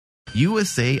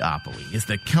USAopoly is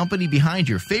the company behind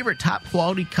your favorite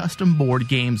top-quality custom board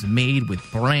games made with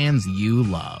brands you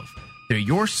love. They're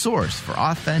your source for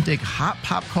authentic hot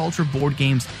pop culture board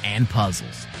games and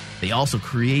puzzles. They also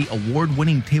create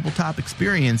award-winning tabletop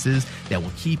experiences that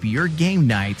will keep your game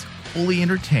nights fully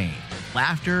entertained with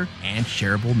laughter and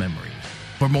shareable memories.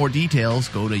 For more details,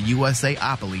 go to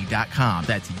usaopoly.com.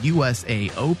 That's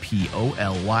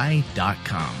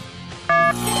usaopoly.com.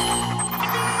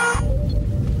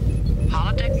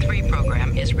 Holodeck 3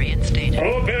 program is reinstated.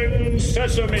 Open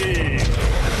sesame!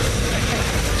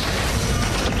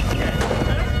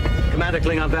 Commander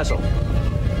Klingon vessel.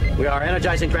 We are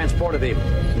energizing transporter beam.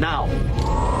 Now.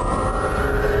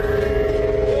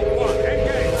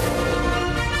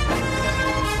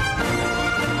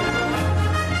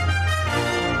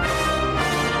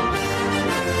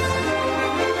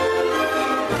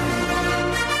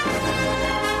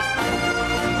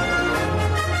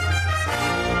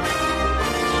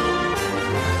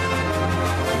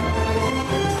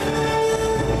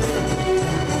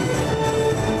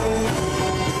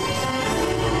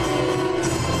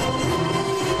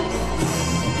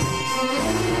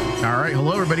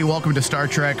 Hello, everybody. Welcome to Star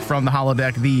Trek from the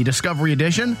Holodeck, the Discovery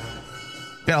Edition.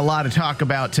 Got a lot to talk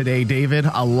about today, David.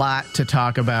 A lot to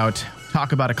talk about.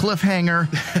 Talk about a cliffhanger.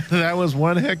 That was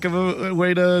one heck of a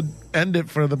way to end it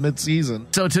for the mid-season.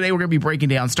 So today we're going to be breaking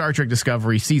down Star Trek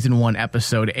Discovery Season 1,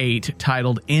 Episode 8,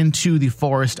 titled Into the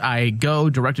Forest I Go,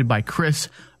 directed by Chris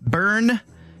Byrne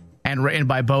and written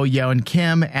by Bo Yeon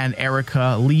Kim and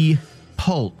Erica Lee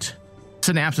Holt.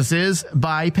 Synopsis is,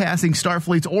 bypassing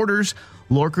Starfleet's orders,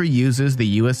 Lorca uses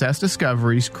the USS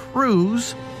Discovery's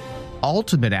crew's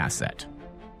ultimate asset,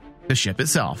 the ship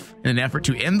itself, in an effort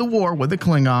to end the war with the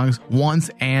Klingons once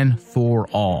and for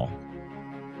all.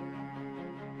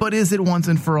 But is it once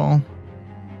and for all?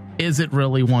 Is it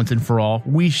really once and for all?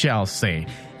 We shall see.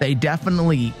 They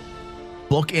definitely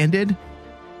bookended.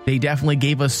 They definitely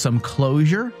gave us some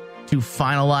closure to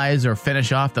finalize or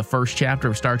finish off the first chapter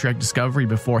of Star Trek Discovery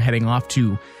before heading off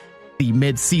to the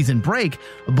mid-season break,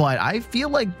 but I feel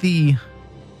like the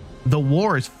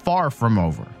war is far from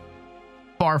over.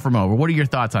 Far from over. What are your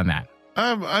thoughts on that?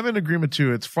 I'm in agreement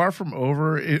too. It's far from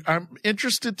over. I'm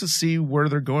interested to see where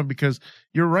they're going because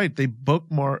you're right. They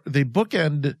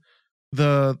bookend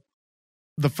the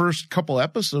first couple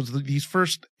episodes. These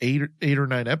first eight or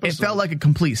nine episodes. It felt like a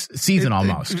complete season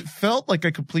almost. It felt like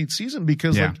a complete season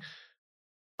because like.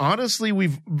 Honestly,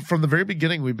 from the very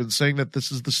beginning, we've been saying that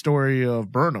this is the story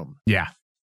of Burnham. Yeah.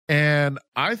 And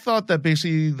I thought that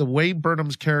basically the way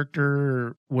Burnham's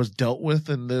character was dealt with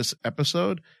in this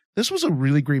episode, this was a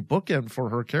really great bookend for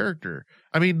her character.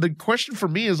 I mean, the question for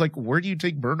me is like, where do you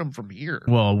take Burnham from here?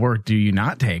 Well, where do you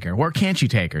not take her? Where can't you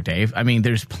take her, Dave? I mean,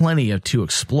 there's plenty to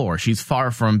explore. She's far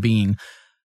from being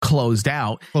closed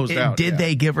out. Did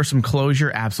they give her some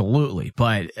closure? Absolutely.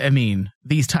 But I mean,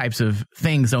 these types of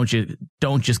things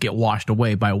don't just get washed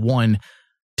away by one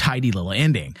tidy little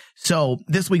ending. So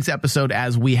this week's episode,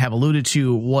 as we have alluded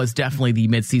to, was definitely the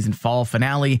mid-season fall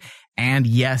finale. And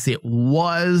yes, it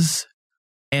was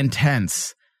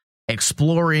intense,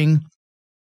 exploring,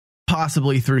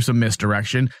 possibly through some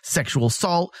misdirection, sexual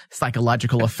assault,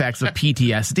 psychological effects of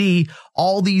PTSD,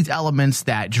 all these elements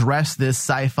that dress this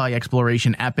sci-fi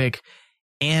exploration epic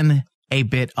in a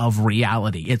bit of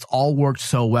reality. It's all worked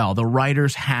so well. The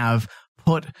writers have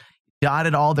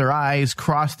dotted all their I's,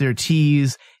 crossed their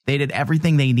T's. They did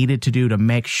everything they needed to do to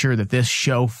make sure that this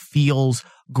show feels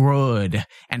good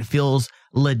and feels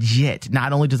legit.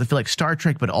 Not only does it feel like Star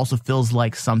Trek, but it also feels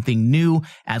like something new,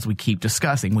 as we keep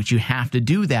discussing, which you have to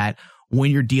do that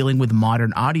when you're dealing with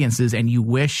modern audiences and you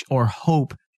wish or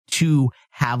hope to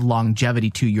have longevity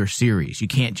to your series. You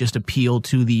can't just appeal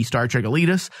to the Star Trek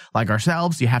elitists like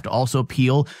ourselves. You have to also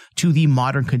appeal to the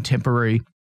modern contemporary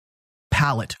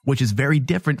palette, which is very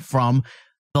different from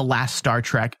the last Star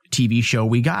Trek TV show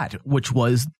we got, which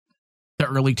was the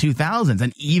early 2000s.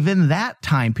 And even that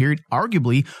time period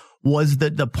arguably was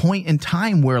the point in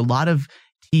time where a lot of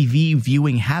TV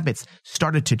viewing habits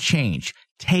started to change.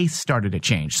 Taste started to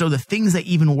change. So the things that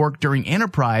even worked during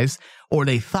Enterprise, or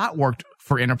they thought worked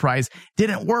for Enterprise,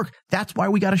 didn't work. That's why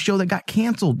we got a show that got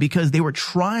canceled, because they were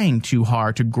trying too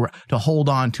hard to hold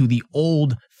on to the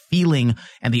old feeling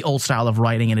and the old style of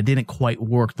writing, and it didn't quite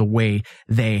work the way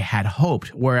they had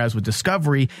hoped. Whereas with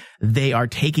Discovery, they are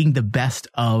taking the best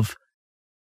of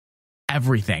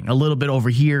everything, a little bit over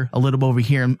here, a little bit over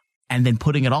here, and then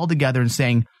putting it all together and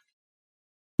saying,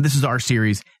 this is our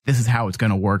series. This is how it's going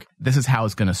to work. This is how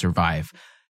it's going to survive.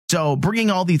 So bringing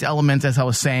all these elements, as I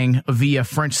was saying, via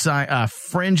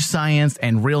fringe science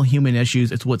and real human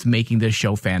issues, it's what's making this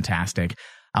show fantastic.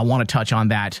 I want to touch on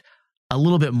that a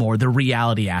little bit more the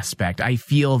reality aspect. I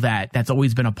feel that that's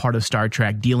always been a part of Star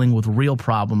Trek, dealing with real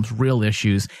problems, real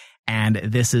issues. And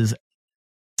this is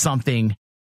something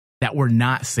that we're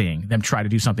not seeing them try to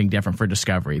do something different for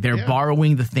Discovery. They're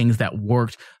borrowing the things that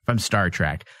worked from Star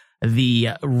Trek,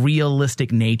 the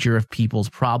realistic nature of people's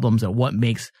problems and what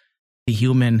makes the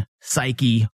human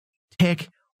psyche tick,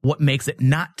 what makes it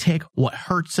not tick, what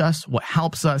hurts us, what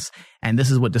helps us. And this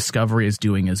is what Discovery is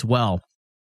doing as well.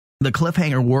 The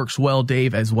cliffhanger works well,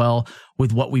 Dave, as well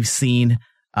with what we've seen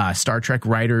Star Trek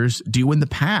writers do in the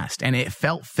past, and it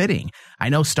felt fitting. I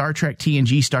know Star Trek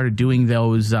TNG started doing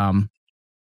those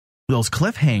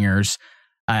cliffhangers.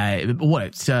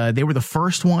 They were the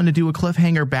first one to do a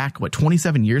cliffhanger back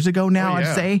 27 years ago now.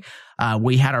 I'd say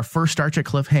we had our first Star Trek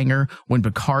cliffhanger when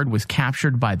Picard was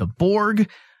captured by the Borg.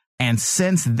 And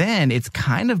since then, it's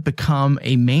kind of become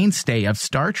a mainstay of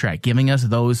Star Trek, giving us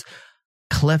those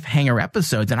cliffhanger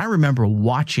episodes. And I remember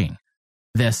watching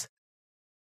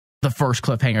the first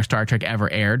cliffhanger Star Trek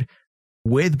ever aired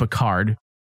with Picard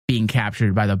being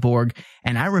captured by the Borg.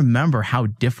 And I remember how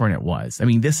different it was. I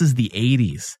mean, this is the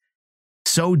 80s.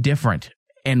 So different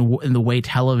in the way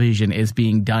television is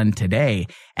being done today.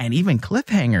 And even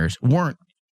cliffhangers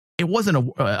it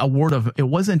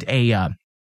wasn't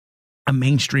a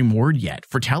mainstream word yet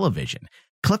for television.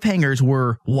 Cliffhangers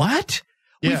were what?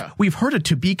 Yeah. We've heard it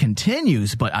to be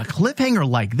continues, but a cliffhanger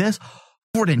like this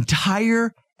for an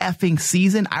entire effing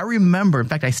season. I remember, in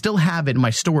fact, I still have it in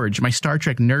my storage, my Star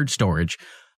Trek nerd storage.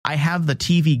 I have the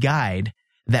TV guide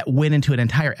that went into an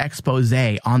entire expose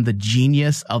on the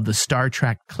genius of the Star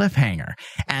Trek cliffhanger.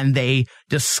 And they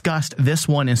discussed this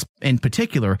one in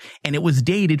particular, and it was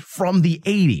dated from the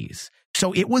 80s.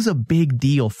 So it was a big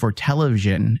deal for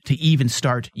television to even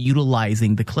start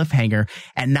utilizing the cliffhanger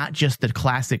and not just the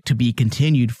classic to be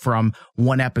continued from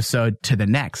one episode to the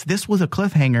next. This was a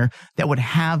cliffhanger that would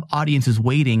have audiences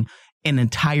waiting an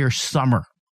entire summer.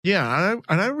 Yeah,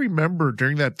 and I remember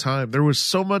during that time, there was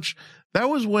so much. That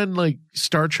was when like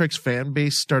Star Trek's fan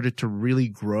base started to really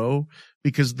grow,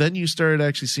 because then you started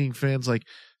actually seeing fans like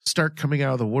start coming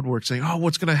out of the woodwork saying, "Oh,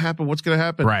 what's going to happen? What's going to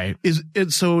happen? Right? Is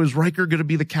Riker going to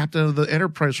be the captain of the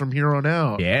Enterprise from here on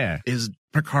out? Yeah. Is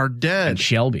Picard dead? And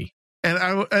Shelby. And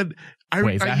I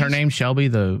wait, is that her name? Shelby,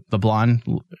 the blonde?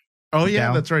 Oh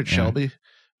yeah, that's right, Shelby.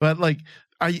 But like,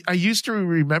 I used to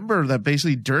remember that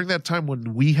basically during that time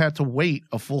when we had to wait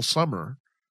a full summer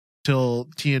till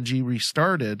TNG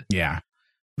restarted. Yeah.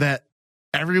 That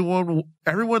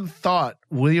everyone thought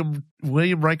William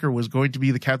Riker was going to be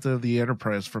the captain of the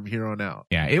Enterprise from here on out.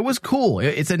 Yeah, it was cool.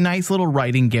 It's a nice little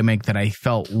writing gimmick that I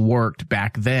felt worked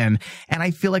back then, and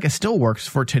I feel like it still works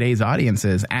for today's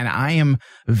audiences. And I am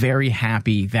very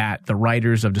happy that the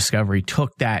writers of Discovery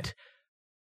took that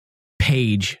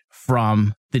page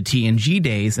from the TNG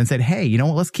days and said, "Hey, you know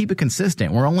what? Let's keep it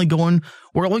consistent. We're only going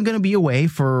to be away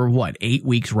for 8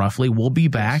 weeks roughly. We'll be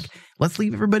back. Let's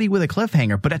leave everybody with a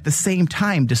cliffhanger." But at the same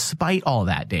time, despite all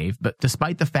that, Dave, but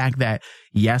despite the fact that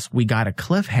yes, we got a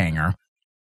cliffhanger,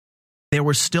 there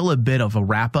was still a bit of a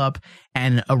wrap up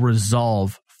and a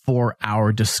resolve for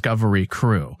our Discovery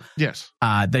crew. Yes.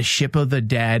 The ship of the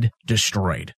dead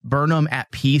destroyed. Burnham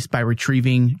at peace by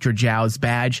retrieving Georgiou's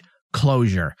badge.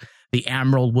 Closure. The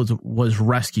Emerald was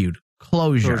rescued.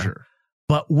 Closure.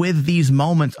 But with these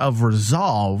moments of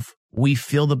resolve, we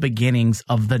feel the beginnings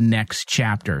of the next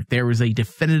chapter. There is a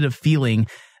definitive feeling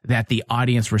that the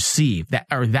audience received.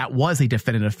 That was a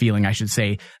definitive feeling, I should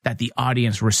say, that the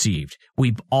audience received.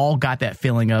 We've all got that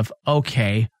feeling of,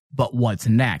 okay, but what's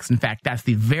next? In fact, that's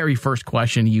the very first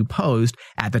question you posed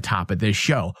at the top of this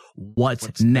show.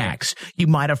 What's next? You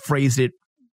might have phrased it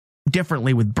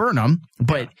differently with Burnham,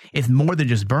 but it's more than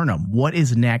just Burnham. What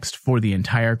is next for the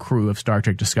entire crew of Star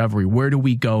Trek Discovery? Where do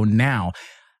we go now?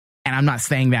 And I'm not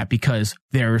saying that because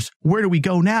there's where do we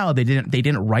go now? They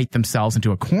didn't write themselves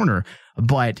into a corner,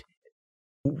 but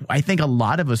I think a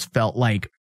lot of us felt like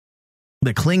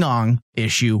the Klingon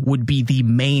issue would be the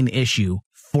main issue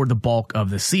for the bulk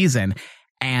of the season.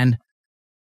 And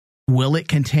will it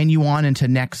continue on into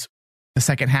the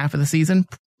second half of the season?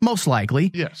 Most likely.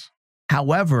 Yes.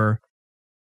 However,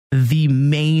 the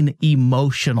main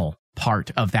emotional part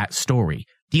of that story,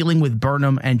 dealing with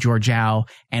Burnham and Georgiou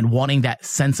and wanting that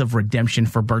sense of redemption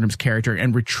for Burnham's character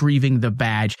and retrieving the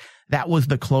badge, that was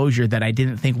the closure that I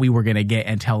didn't think we were going to get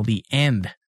until the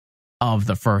end of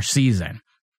the first season.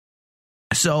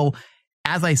 So,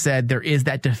 as I said, there is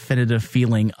that definitive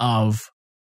feeling of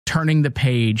turning the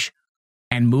page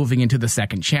and moving into the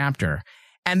second chapter.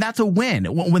 And that's a win.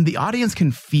 When the audience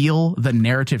can feel the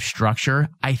narrative structure,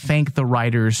 I think the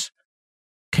writers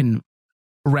can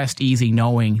rest easy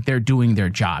knowing they're doing their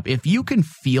job. If you can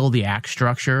feel the act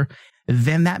structure,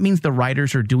 then that means the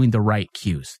writers are doing the right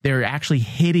cues. They're actually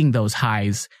hitting those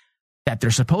highs that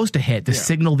they're supposed to hit to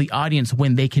signal the audience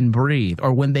when they can breathe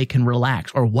or when they can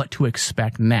relax or what to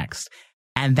expect next.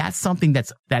 And that's something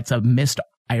that's a missed.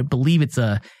 I believe it's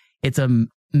a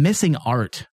missing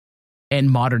art in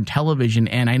modern television.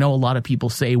 And I know a lot of people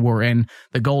say we're in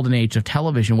the golden age of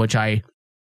television, which I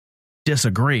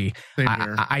disagree.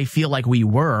 I feel like we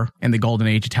were in the golden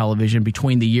age of television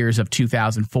between the years of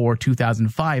 2004,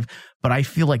 2005, but I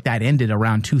feel like that ended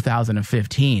around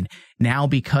 2015. Now,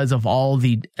 because of all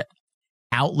the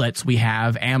outlets we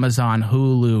have, Amazon,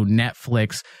 Hulu,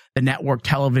 Netflix, the network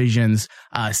televisions,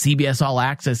 CBS All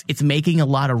Access, it's making a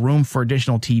lot of room for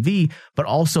additional TV, but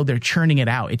also they're churning it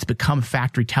out. It's become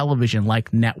factory television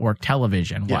like network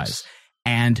television was.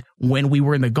 And when we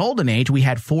were in the golden age, we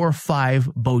had 4 or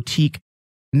 5 boutique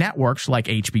networks like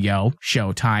HBO,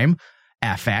 Showtime,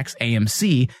 FX,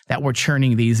 AMC that were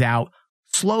churning these out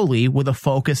slowly with a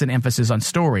focus and emphasis on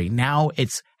story. Now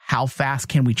it's how fast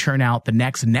can we churn out the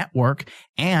next network,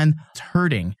 and it's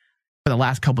hurting. For the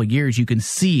last couple of years, you can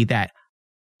see that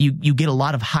you get a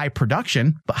lot of high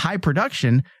production, but high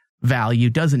production value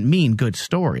doesn't mean good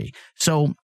story.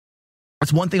 So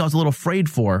that's one thing I was a little afraid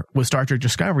for with Star Trek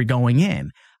Discovery going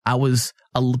in. I was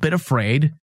a little bit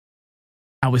afraid.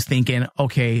 I was thinking,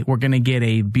 okay, we're going to get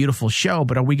a beautiful show,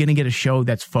 but are we going to get a show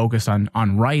that's focused on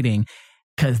writing?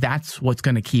 Because that's what's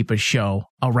going to keep a show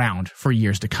around for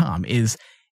years to come is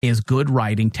good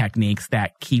writing techniques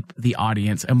that keep the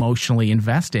audience emotionally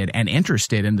invested and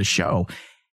interested in the show.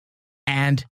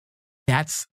 And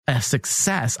that's a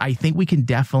success. I think we can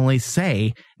definitely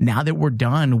say now that we're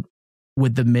done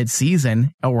with the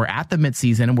mid-season, or we're at the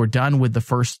mid-season and we're done with the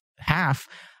first half,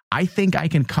 I think I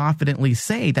can confidently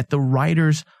say that the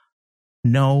writers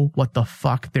know what the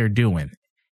fuck they're doing.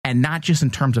 And not just in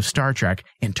terms of Star Trek,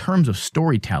 in terms of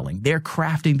storytelling. They're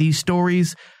crafting these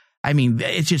stories. I mean,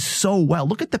 it's just so well.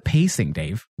 Look at the pacing,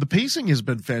 Dave. The pacing has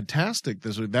been fantastic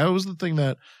this week. That was the thing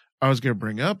that I was going to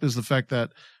bring up, is the fact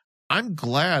that I'm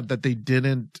glad that they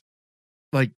didn't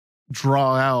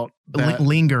draw out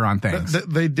linger on things.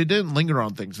 They didn't linger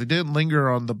on things. They didn't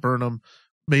linger on the Burnham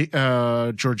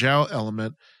Georgiou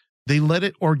element. They let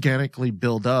it organically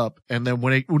build up, and then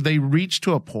when they reached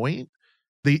to a point,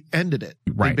 they ended it.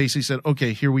 Right. They basically said,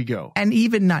 okay, here we go. And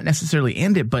even not necessarily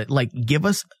end it, but give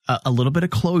us a little bit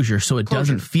of closure so it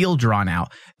doesn't feel drawn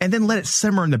out, and then let it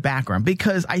simmer in the background.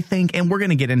 Because I think, and we're going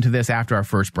to get into this after our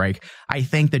first break, I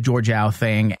think the Georgiou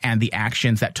thing and the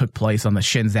actions that took place on the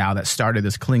Shenzhou that started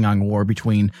this Klingon war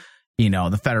between,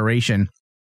 the Federation,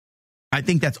 I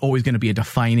think that's always going to be a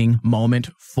defining moment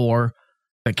for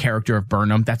the character of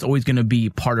Burnham. That's always going to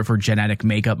be part of her genetic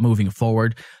makeup moving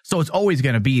forward. So it's always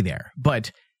going to be there.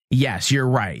 But yes, you're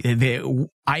right.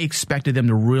 I expected them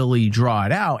to really draw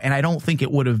it out, and I don't think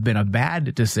it would have been a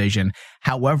bad decision.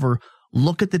 However,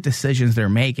 look at the decisions they're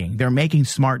making. They're making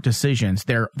smart decisions.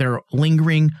 They're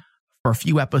lingering for a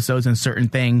few episodes in certain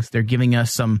things. They're giving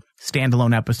us some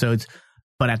standalone episodes,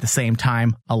 but at the same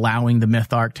time, allowing the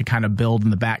myth arc to kind of build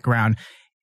in the background.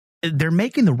 They're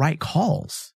making the right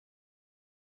calls.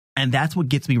 And that's what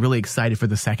gets me really excited for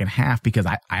the second half, because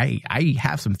I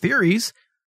have some theories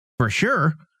for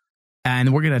sure.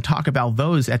 And we're going to talk about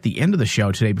those at the end of the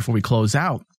show today before we close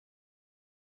out.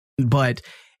 But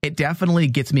it definitely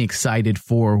gets me excited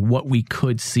for what we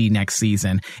could see next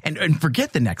season. And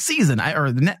forget the next season,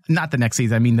 not the next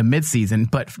season, I mean the mid-season,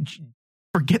 but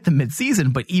forget the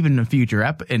mid-season, but even in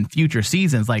future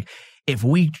seasons, if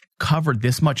we covered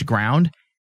this much ground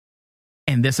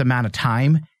in this amount of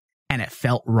time, and it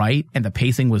felt right, and the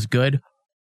pacing was good,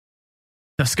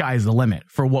 the sky's the limit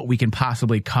for what we can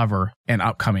possibly cover in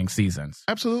upcoming seasons.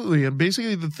 Absolutely. And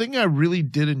basically, the thing I really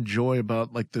did enjoy about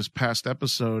this past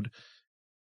episode,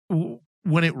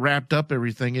 when it wrapped up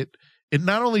everything, it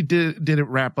not only did it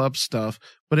wrap up stuff,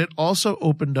 but it also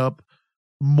opened up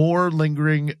more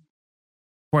lingering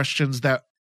questions that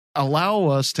allow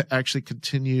us to actually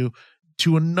continue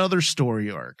to another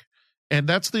story arc. And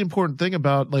that's the important thing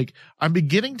about, I'm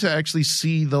beginning to actually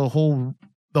see the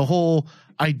whole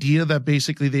idea that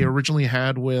basically they originally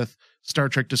had with Star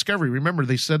Trek Discovery. Remember,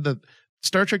 they said that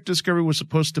Star Trek Discovery was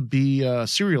supposed to be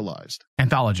serialized.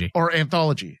 Anthology.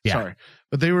 Yeah. Sorry.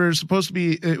 But it was supposed to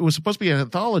be an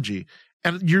anthology.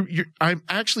 And I'm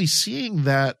actually seeing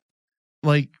that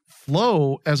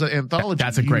flow as an anthology.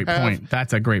 That's a great point.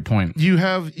 That's a great point. You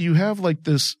have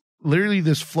this, literally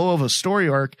this flow of a story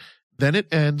arc. Then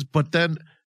it ends, but then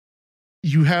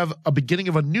you have a beginning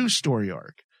of a new story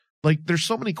arc. There's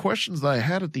so many questions that I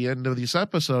had at the end of this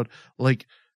episode.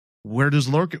 Where does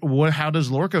Lorca? How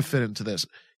does Lorca fit into this?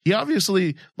 Lorca's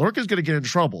going to get in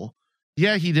trouble.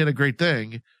 Yeah, he did a great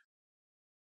thing,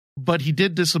 but he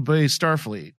did disobey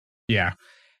Starfleet. Yeah.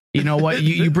 You know what?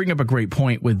 You bring up a great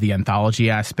point with the anthology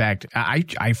aspect.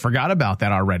 I forgot about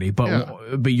that already,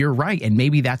 but you're right. And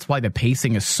maybe that's why the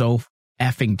pacing is so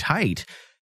effing tight,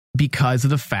 because of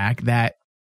the fact that,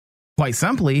 quite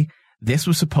simply, this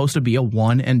was supposed to be a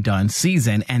one and done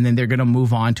season, and then they're going to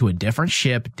move on to a different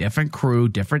ship, different crew,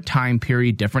 different time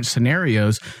period, different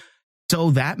scenarios.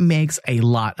 So that makes a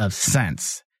lot of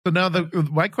sense. So now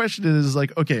my question is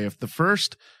like, okay, if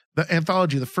the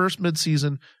anthology, the first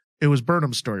mid-season, it was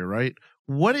Burnham's story, right?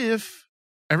 What if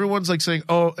everyone's like saying,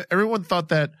 oh, everyone thought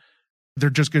that they're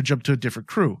just going to jump to a different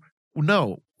crew?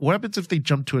 No. What happens if they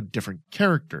jump to a different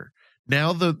character?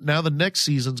 Now the next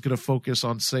season's going to focus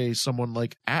on, say, someone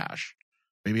like Ash.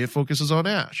 Maybe it focuses on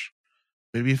Ash.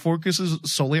 Maybe it focuses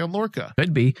solely on Lorca.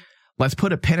 Could be. Let's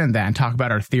put a pin in that and talk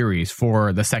about our theories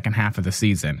for the second half of the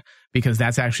season, because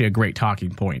that's actually a great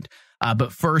talking point.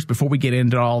 But first, before we get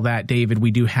into all that, David,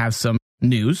 we do have some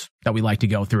news that we like to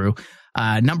go through.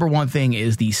 Number one thing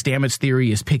is the Stamets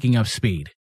theory is picking up speed,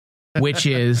 which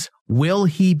is, will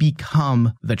he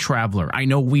become the Traveler? I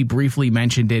know we briefly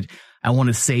mentioned it. I want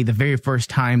to say the very first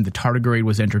time the tardigrade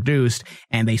was introduced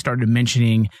and they started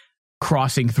mentioning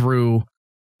crossing through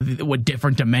with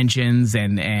different dimensions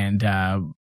and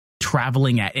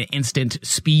traveling at instant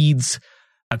speeds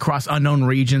across unknown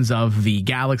regions of the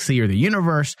galaxy or the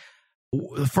universe.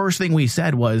 The first thing we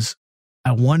said was,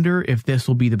 I wonder if this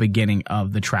will be the beginning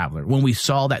of the Traveler. When we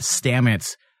saw that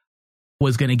Stamets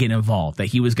was going to get involved, that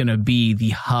he was going to be the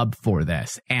hub for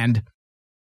this. And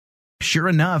sure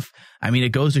enough, I mean, it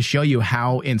goes to show you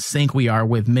how in sync we are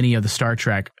with many of the Star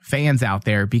Trek fans out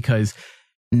there, because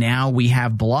now we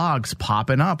have blogs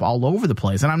popping up all over the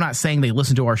place. And I'm not saying they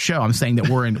listen to our show. I'm saying that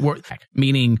we're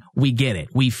meaning we get it.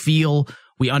 We feel,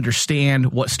 we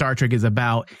understand what Star Trek is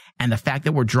about. And the fact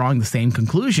that we're drawing the same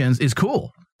conclusions is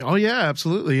cool. Oh, yeah,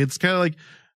 absolutely. It's kind of like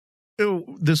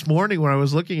this morning when I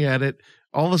was looking at it,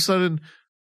 all of a sudden,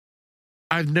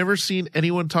 I've never seen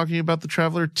anyone talking about the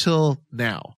Traveler till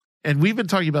now. And we've been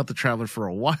talking about the Traveler for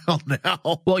a while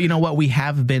now. Well, you know what? We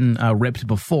have been ripped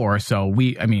before. So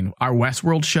our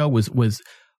Westworld show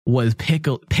was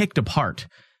picked apart,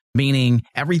 meaning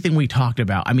everything we talked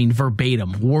about,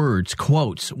 verbatim, words,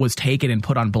 quotes, was taken and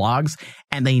put on blogs,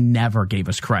 and they never gave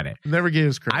us credit. Never gave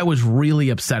us credit. I was really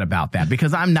upset about that,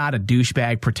 because I'm not a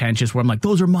douchebag pretentious where I'm like,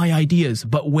 those are my ideas.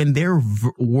 But when they're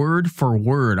word for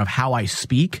word of how I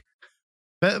speak,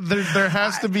 there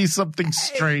has to be something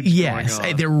strange. Yes,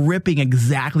 going on. They're ripping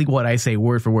exactly what I say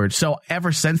word for word. So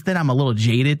ever since then, I'm a little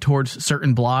jaded towards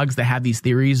certain blogs that have these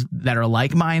theories that are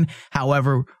like mine.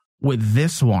 However, with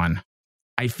this one,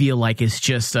 I feel like it's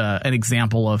just an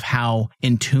example of how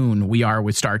in tune we are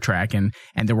with Star Trek, and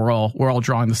that we're all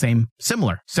drawing the same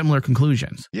similar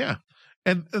conclusions. Yeah.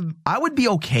 And I would be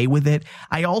okay with it.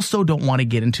 I also don't want to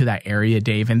get into that area,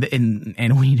 Dave.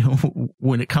 And we know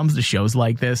when it comes to shows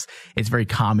like this, it's very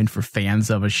common for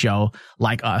fans of a show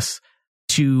like us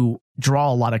to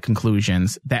draw a lot of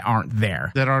conclusions that aren't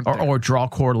there. Or draw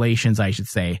correlations, I should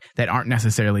say, that aren't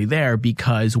necessarily there,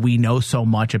 because we know so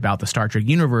much about the Star Trek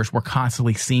universe. We're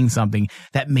constantly seeing something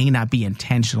that may not be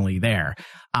intentionally there.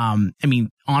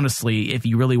 Honestly, if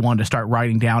you really wanted to start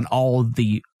writing down all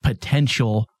the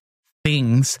potential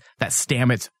things that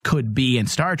Stamets could be in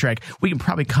Star Trek, we can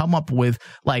probably come up with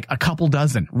like a couple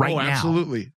dozen now.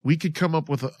 Absolutely. We could come up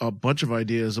with a bunch of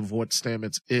ideas of what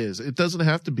Stamets is. It doesn't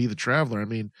have to be the Traveler.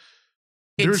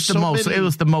 It was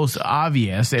the most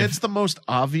obvious. It's the most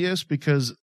obvious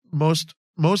because most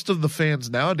of the fans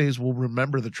nowadays will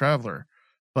remember the Traveler.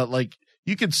 But like,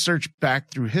 you can search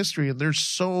back through history and there's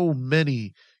so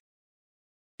many,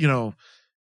 I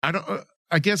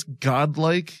guess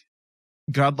godlike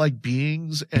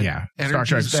beings and Star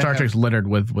Trek's littered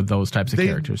with those types of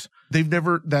characters. They've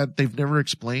never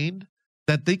explained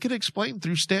that they could explain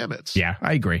through Stamets. Yeah,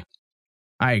 I agree.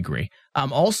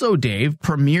 Also, Dave,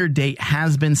 premiere date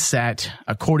has been set.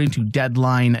 According to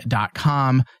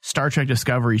Deadline.com, Star Trek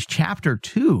Discovery's Chapter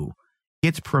 2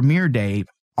 gets premiere date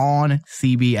on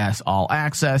CBS All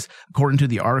Access. According to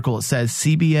the article, it says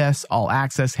CBS All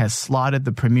Access has slotted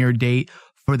the premiere date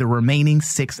for the remaining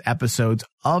 6 episodes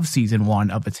of season 1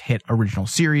 of its hit original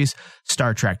series,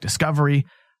 Star Trek Discovery.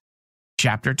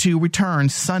 Chapter 2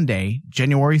 returns Sunday,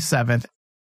 January 7th,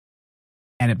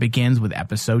 and it begins with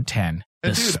episode 10,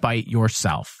 Despite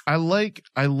Yourself. I like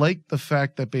the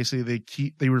fact that basically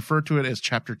they refer to it as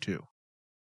Chapter 2.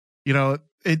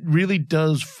 It really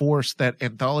does force that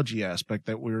anthology aspect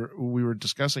that we were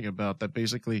discussing about, that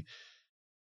basically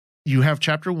you have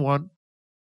Chapter 1,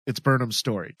 it's Burnham's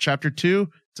story. Chapter 2,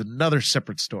 it's another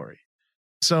separate story.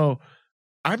 So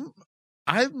I'm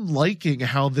I'm liking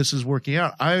how this is working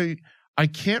out. I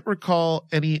can't recall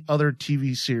any other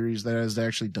TV series that has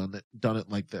actually done it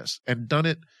like this and done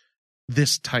it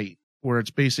this tight, where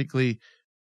it's basically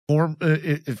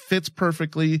it fits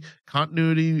perfectly.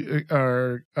 Continuity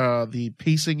or the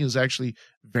pacing is actually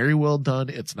very well done.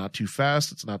 It's not too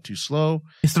fast. It's not too slow.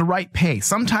 It's the right pace.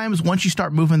 Sometimes once you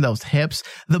start moving those hips,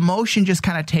 the motion just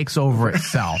kind of takes over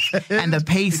itself and the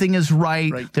pacing is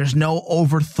right. There's no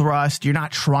overthrust. You're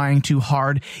not trying too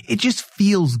hard. It just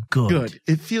feels good.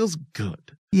 It feels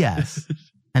good. Yes.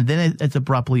 And then it's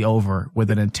abruptly over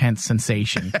with an intense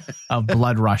sensation of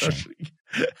blood rushing.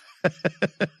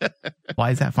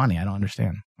 Why is that funny? I don't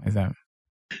understand. Why is that?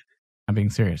 I'm being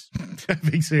serious.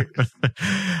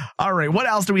 All right. What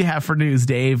else do we have for news,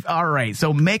 Dave? All right.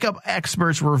 So makeup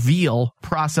experts reveal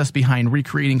process behind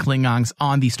recreating Klingons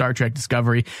on the Star Trek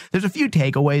Discovery. There's a few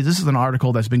takeaways. This is an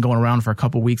article that's been going around for a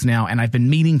couple weeks now, and I've been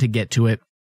meaning to get to it.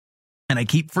 And I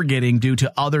keep forgetting due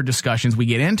to other discussions we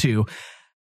get into.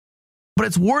 But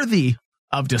it's worthy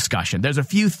of discussion. There's a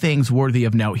few things worthy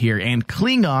of note here. And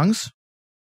Klingons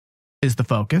is the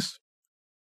focus.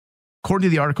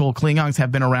 According to the article, Klingons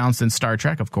have been around since Star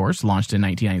Trek, of course, launched in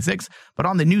 1996. But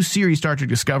on the new series Star Trek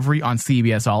Discovery on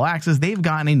CBS All Access, they've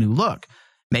gotten a new look.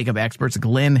 Makeup experts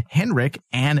Glenn Henrik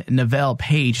and Neville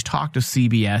Page talked to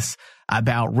CBS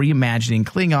about reimagining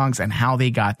Klingons and how they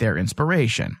got their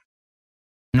inspiration.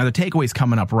 Now, the takeaway's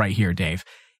coming up right here, Dave.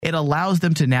 It allows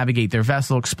them to navigate their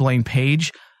vessel, explained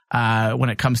Page, when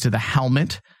it comes to the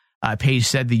helmet. Page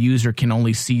said the user can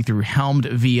only see through helmed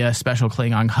via special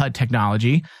Klingon HUD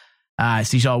technology.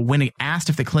 Sejal, when asked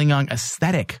if the Klingon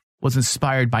aesthetic was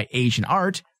inspired by Asian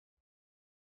art,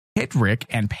 Henrik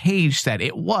and Page said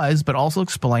it was, but also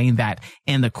explained that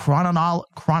in the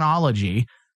chronology,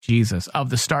 of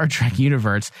the Star Trek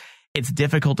universe, it's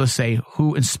difficult to say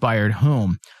who inspired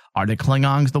whom. Are the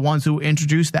Klingons the ones who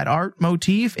introduced that art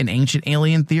motif in ancient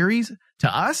alien theories to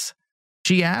us?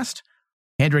 She asked.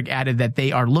 Hendrik added that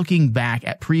they are looking back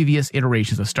at previous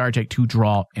iterations of Star Trek to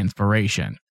draw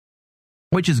inspiration,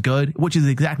 which is good, which is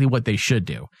exactly what they should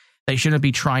do. They shouldn't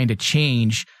be trying to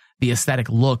change the aesthetic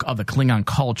look of the Klingon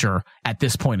culture at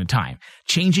this point in time.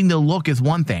 Changing the look is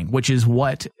one thing, which is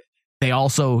what they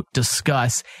also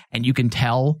discuss, and you can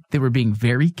tell they were being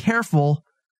very careful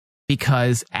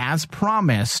because as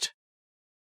promised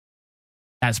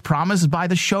by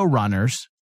the showrunners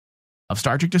of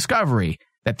Star Trek Discovery,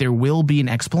 that there will be an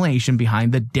explanation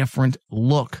behind the different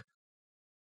look,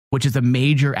 which is a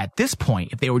major, at this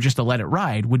point, if they were just to let it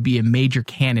ride, would be a major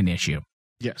canon issue.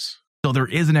 Yes. So there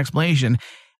is an explanation,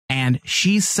 and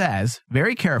she says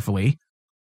very carefully,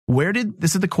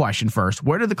 this is the question first,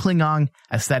 where did the Klingon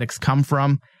aesthetics come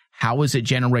from? How was it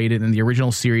generated in the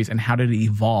original series, and how did it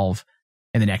evolve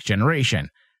in the next generation?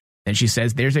 Then she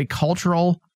says there's a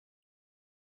cultural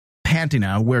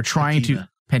patina. We're trying to...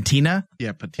 Pantina?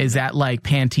 Yeah, Pantina. Is that like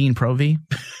Pantene Pro-V?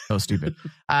 So stupid.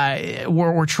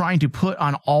 We're trying to put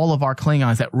on all of our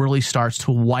Klingons that really starts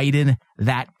to widen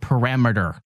that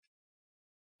perimeter.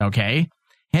 Okay?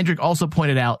 Hendrik also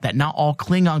pointed out that not all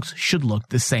Klingons should look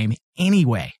the same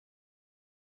anyway.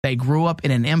 They grew up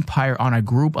in an empire on a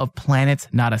group of planets,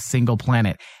 not a single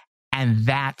planet. And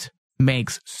that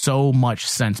makes so much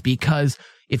sense because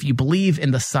if you believe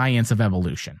in the science of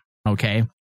evolution, okay,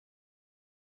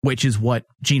 which is what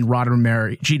Gene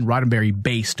Roddenberry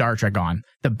based Star Trek on,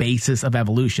 the basis of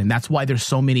evolution. That's why there's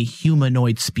so many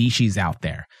humanoid species out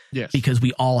there. Yes. Because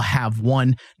we all have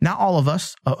one, not all of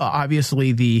us,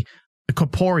 obviously the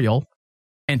corporeal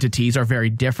entities are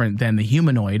very different than the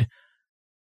humanoid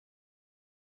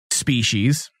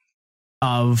species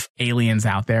of aliens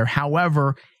out there.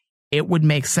 However, it would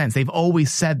make sense. They've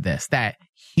always said this, that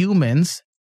humans,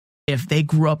 if they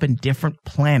grew up in different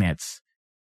planets,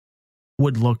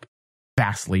 would look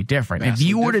vastly different. If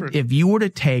you were to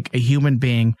take a human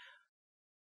being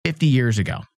 50 years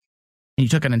ago and you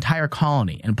took an entire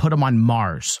colony and put them on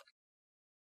Mars,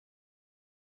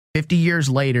 50 years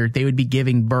later, they would be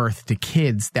giving birth to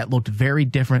kids that looked very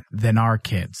different than our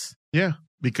kids. Yeah,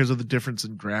 because of the difference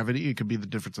in gravity. It could be the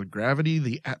difference in gravity,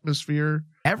 the atmosphere.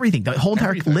 Everything. The whole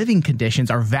entire living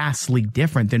conditions are vastly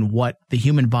different than what the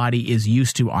human body is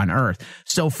used to on Earth.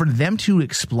 So for them to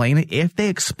explain it, if they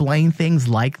explain things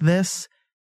like this,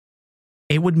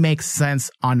 it would make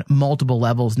sense on multiple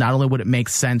levels. Not only would it make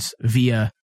sense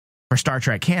for Star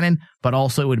Trek canon, but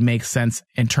also it would make sense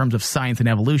in terms of science and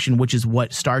evolution, which is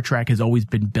what Star Trek has always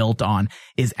been built on,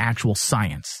 is actual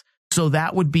science. So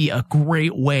that would be a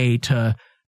great way to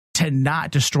not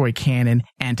destroy canon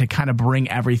and to kind of bring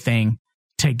everything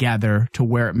together to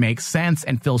where it makes sense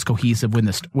and feels cohesive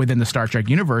within the Star Trek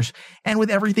universe and with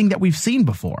everything that we've seen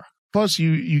before. Plus,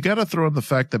 you got to throw in the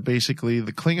fact that basically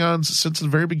the Klingons, since the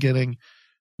very beginning,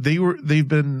 they've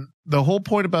been the whole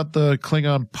point about the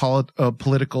Klingon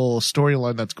political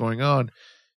storyline that's going on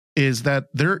is that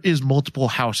there is multiple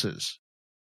houses.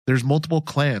 There's multiple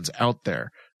clans out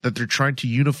there that they're trying to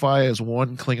unify as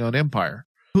one Klingon empire.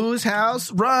 Whose house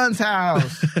runs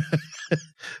house?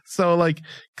 So like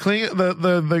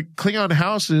the Klingon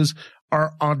houses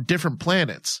are on different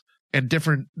planets and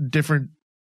different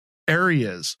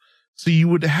areas. So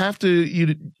you'd have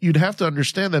to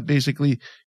understand that basically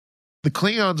the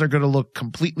Klingons are going to look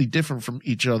completely different from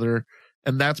each other,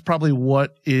 and that's probably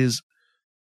what is,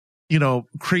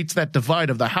 creates that divide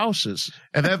of the houses,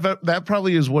 and that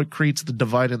probably is what creates the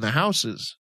divide in the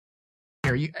houses.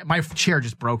 My chair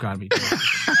just broke on me.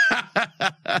 All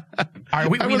right, I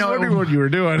was wondering what you were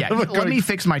doing. Yeah, let me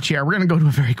fix my chair. We're going to go to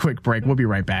a very quick break. We'll be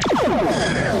right back.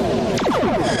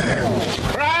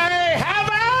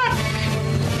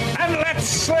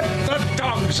 Slip the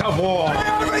dogs of war.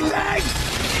 Everything!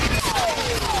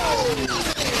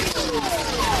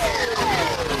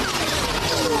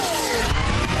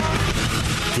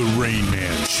 The Rain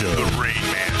Man Show. The Rain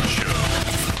Man Show.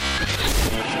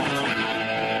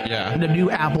 Yeah. The new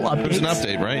Apple updates. There's an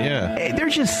update, right? Yeah. They're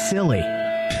just silly.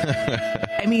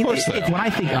 I mean, when I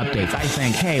think updates, I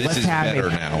think, hey, let's have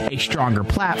a stronger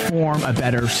platform, a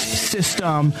better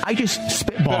system. I just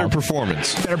spitball. Better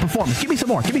performance. Give me some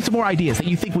more. Give me some more ideas that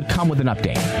you think would come with an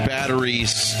update.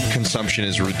 Batteries consumption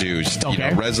is reduced.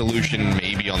 Okay. Resolution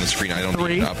maybe on the screen. I don't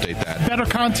need to update that. Better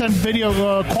content,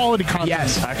 video quality content.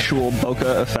 Yes. Actual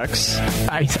bokeh effects.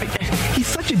 He's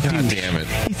such a douche. God damn it.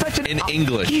 He's such an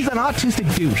English. He's an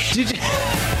autistic douche.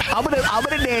 I'm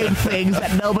gonna name things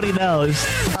that nobody knows.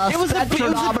 It was a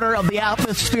spectrometer of the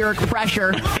atmospheric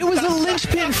pressure. It was a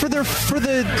linchpin for the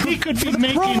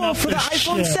promo for the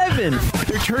iPhone 7.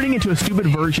 They're turning into a stupid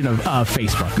version of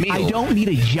Facebook. I don't need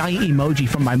a giant emoji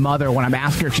from my mother when I'm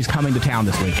asking her if she's coming to town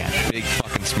this weekend. Big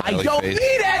fucking smiley I don't face.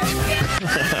 need it.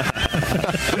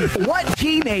 What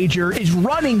teenager is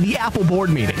running the Apple board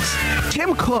meetings?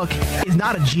 Tim Cook is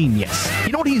not a genius.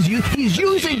 You know what he's using? He's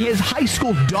using his high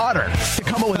school daughter to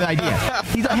come up with an idea.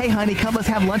 He's like, hey, honey, come, let's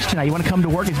have lunch tonight. You want to come to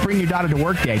work? It's bring your daughter to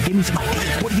work day. Give me some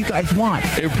ideas. What do you guys want?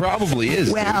 It probably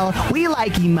is. Well, we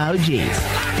like emojis.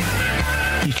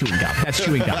 He's chewing gum. That's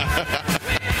chewing gum.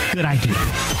 Good idea.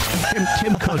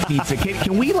 Tim Cook needs to.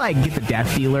 Can we get the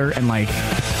death dealer and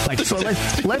so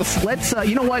let's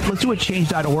you know what? Let's do a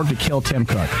change.org to kill Tim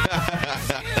Cook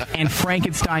and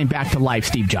Frankenstein back to life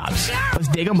Steve Jobs. Let's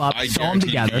dig him up, sew them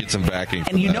together, get some backing,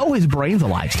 and his brain's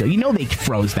alive still. They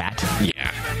froze that.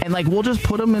 Yeah. And we'll just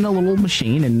put him in a little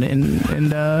machine and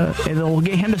it'll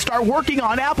get him to start working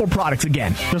on Apple products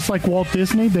again. Just like Walt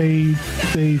Disney, they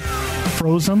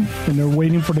froze him and they're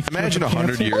waiting for the. Imagine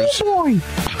 100 years. Oh boy!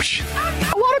 Oh shit!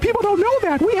 A lot of people don't know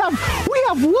that we have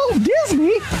Walt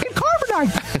Disney in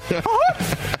carbonite.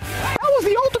 That was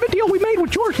the ultimate deal we made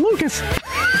with George Lucas.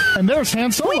 And there's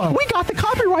Han Solo. We got the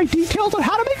copyright details on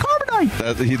how to make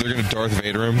carbonite. They're going to Darth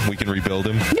Vader him. We can rebuild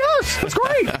him. Yes, that's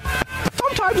great.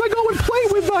 Sometimes I go and play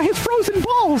with his frozen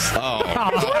balls. Oh.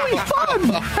 It's really fun.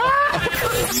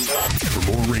 For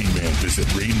more Rain Man, visit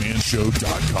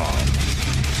RainManShow.com.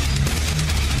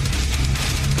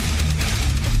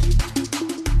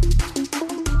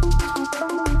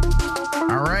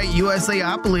 All right,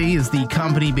 USAopoly is the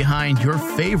company behind your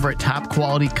favorite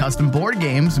top-quality custom board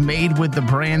games made with the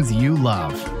brands you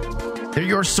love. They're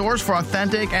your source for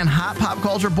authentic and hot pop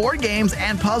culture board games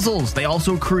and puzzles. They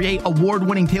also create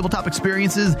award-winning tabletop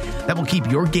experiences that will keep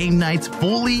your game nights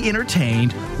fully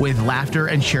entertained with laughter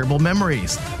and shareable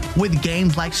memories. With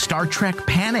games like Star Trek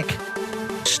Panic,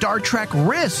 Star Trek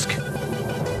Risk.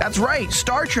 That's right,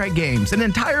 Star Trek games, an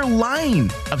entire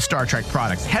line of Star Trek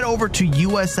products. Head over to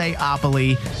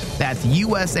USAopoly, that's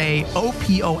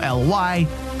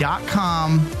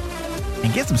USAopoly.com,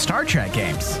 and get some Star Trek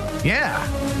games. Yeah.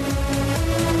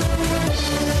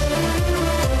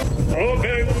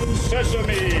 Open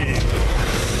sesame.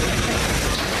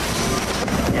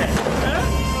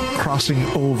 Crossing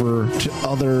over to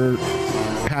other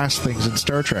past things in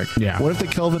Star Trek. Yeah. What if the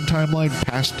Kelvin timeline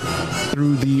passed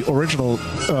through the original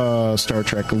Star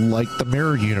Trek, like the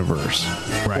Mirror Universe?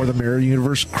 Right. Or the Mirror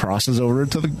Universe crosses over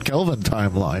into the Kelvin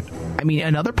timeline. I mean,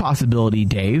 another possibility,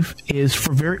 Dave, is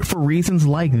for reasons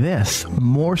like this,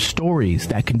 more stories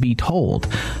that can be told.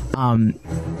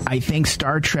 I think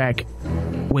Star Trek,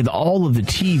 with all of the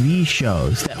TV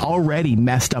shows that already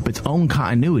messed up its own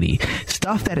continuity,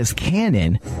 stuff that is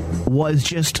canon was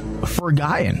just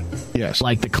forgotten. Yes.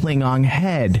 Like the Klingon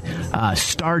head,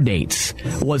 star dates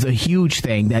was a huge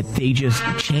thing that they just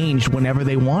changed whenever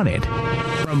they wanted.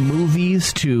 From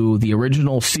movies to the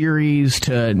original series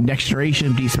to Next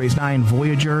Generation, Deep Space Nine,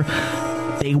 Voyager,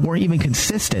 they weren't even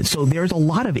consistent. So there's a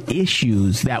lot of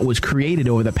issues that was created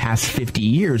over the past 50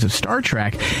 years of Star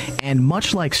Trek, and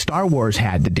much like Star Wars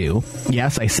had to do,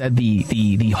 yes, I said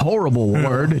the horrible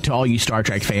word to all you Star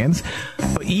Trek fans,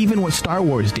 but even what Star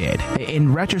Wars did,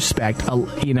 in retrospect,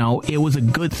 it was a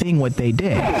good thing what they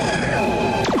did.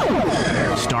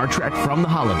 Star Trek from the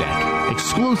Holodeck,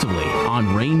 exclusively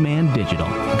on Rain Man Digital.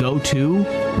 Go to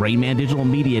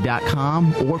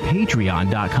RainManDigitalMedia.com or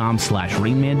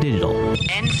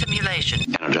Patreon.com/RainManDigital. End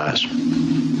simulation. Energize.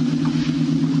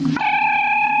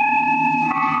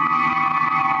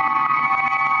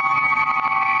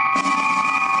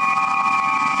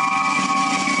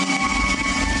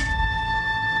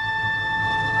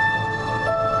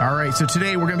 All right, so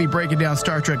today we're going to be breaking down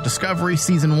Star Trek Discovery,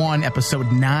 Season 1,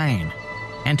 Episode 9.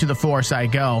 And to the Force I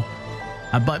Go.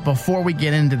 But before we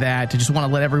get into that, I just want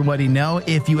to let everybody know,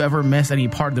 if you ever miss any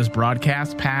part of this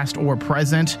broadcast, past or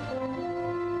present,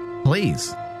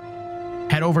 please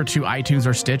head over to iTunes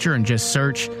or Stitcher and just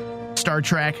search Star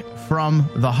Trek from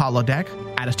the Holodeck.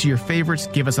 Add us to your favorites.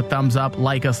 Give us a thumbs up.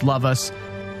 Like us. Love us.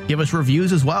 Give us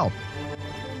reviews as well.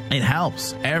 It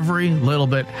helps. Every little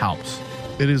bit helps.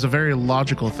 It is a very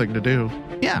logical thing to do.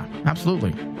 Yeah,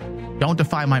 absolutely. Don't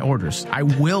defy my orders. I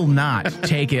will not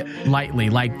take it lightly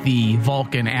like the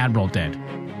Vulcan Admiral did.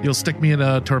 You'll stick me in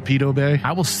a torpedo bay?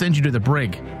 I will send you to the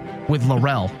brig with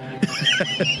Laurel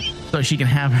so she can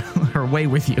have her way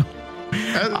with you.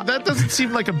 That doesn't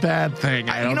seem like a bad thing.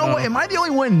 You know what? Am I the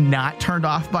only one not turned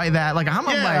off by that? Like,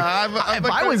 if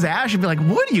I was Ash, I'd be like,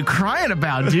 what are you crying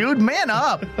about, dude? Man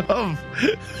up.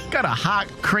 Got a hot,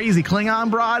 crazy Klingon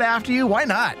broad after you? Why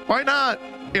not? Why not?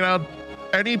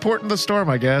 Any port in the storm,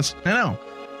 I guess. I know.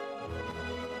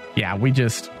 Yeah, we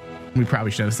probably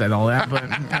should have said all that, but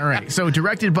all right. So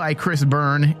directed by Chris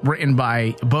Byrne, written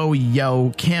by Bo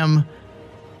Yo Kim,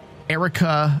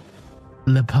 Erica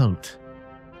Lepote.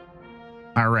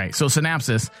 All right. So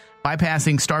synopsis: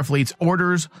 bypassing Starfleet's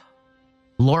orders,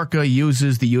 Lorca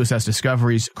uses the USS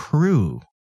Discovery's crew,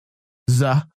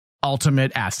 the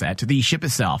ultimate asset, the ship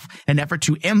itself, in an effort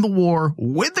to end the war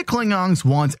with the Klingons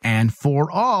once and for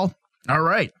all. All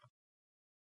right.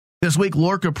 This week,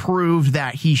 Lorca proved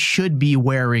that he should be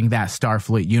wearing that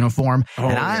Starfleet uniform,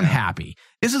 and I'm happy.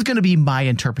 This is going to be my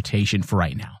interpretation for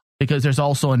right now, because there's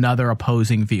also another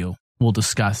opposing view we'll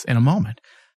discuss in a moment.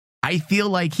 I feel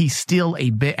like he's still a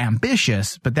bit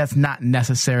ambitious, but that's not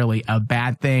necessarily a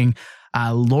bad thing.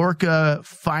 Lorca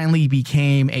finally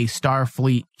became a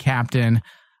Starfleet captain,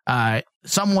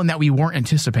 someone that we weren't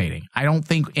anticipating. I don't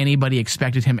think anybody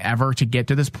expected him ever to get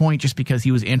to this point, just because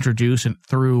he was introduced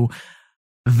through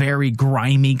very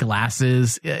grimy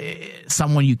glasses,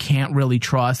 someone you can't really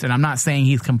trust. And I'm not saying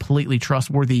he's completely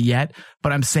trustworthy yet,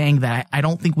 but I'm saying that I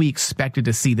don't think we expected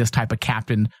to see this type of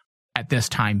captain at this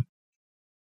time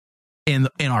in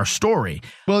our story.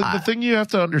 Well, the thing you have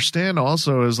to understand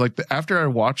also is, like, after I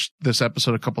watched this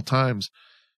episode a couple times,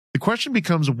 the question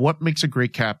becomes, what makes a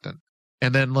great captain?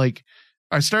 And then, like,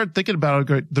 I started thinking about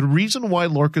it. The reason why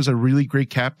Lorca's a really great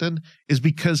captain is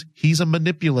because he's a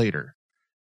manipulator.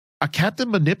 A captain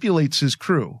manipulates his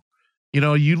crew.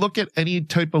 You look at any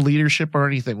type of leadership or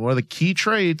anything, one of the key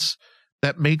traits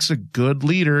that makes a good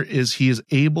leader is he is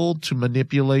able to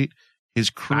manipulate his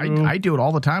crew. I do it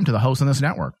all the time to the host on this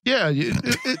network. Yeah. You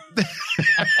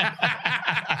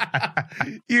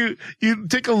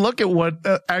take a look at what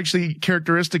actually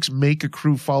characteristics make a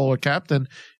crew follow a captain.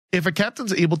 If a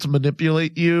captain's able to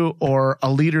manipulate you, or a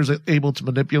leader's able to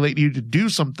manipulate you to do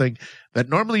something that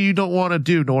normally you don't want to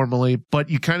do normally, but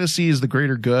you kind of see as the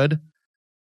greater good,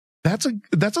 that's a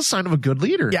sign of a good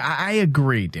leader. Yeah, I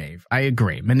agree, Dave. I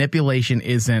agree. Manipulation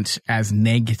isn't as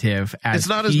negative as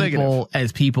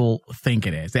as people think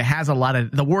it is. It has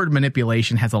the word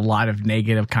manipulation has a lot of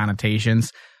negative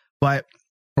connotations, or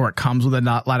it comes with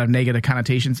a lot of negative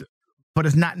connotations, but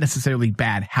it's not necessarily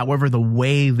bad. However, the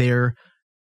way they're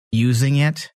using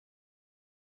it,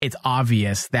 it's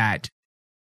obvious that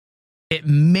it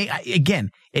may, again,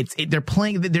 they're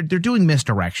doing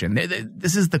misdirection.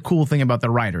 This is the cool thing about the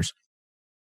writers.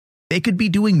 They could be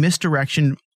doing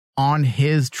misdirection on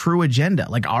his true agenda.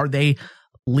 Like, are they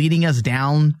leading us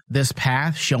down this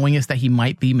path, showing us that he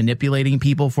might be manipulating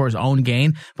people for his own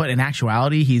gain, but in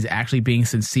actuality, he's actually being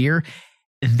sincere?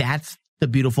 That's the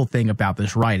beautiful thing about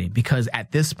this writing, because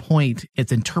at this point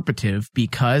it's interpretive,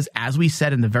 because as we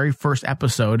said in the very first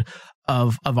episode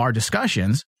of our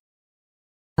discussions,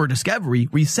 for Discovery,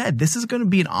 we said this is going to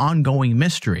be an ongoing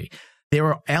mystery. There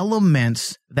are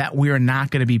elements that we are not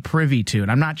going to be privy to.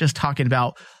 And I'm not just talking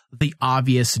about the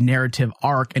obvious narrative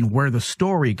arc and where the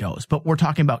story goes, but we're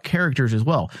talking about characters as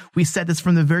well. We said this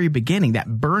from the very beginning,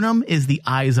 that Burnham is the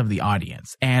eyes of the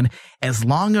audience. And as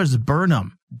long as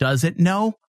Burnham doesn't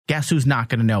know, guess who's not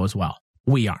going to know as well?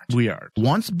 We aren't. We aren't.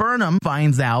 Once Burnham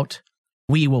finds out,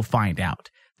 we will find out.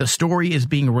 The story is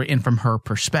being written from her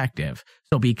perspective.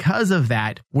 So because of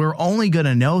that, we're only going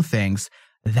to know things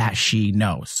that she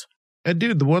knows. And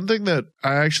dude, the one thing that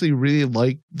I actually really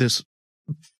like this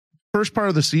first part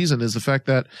of the season is the fact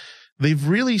that they've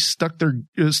really stuck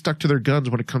to their guns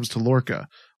when it comes to Lorca.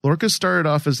 Lorca started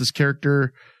off as this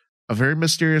character, a very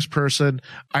mysterious person.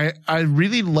 I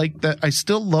really like that. I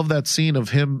still love that scene of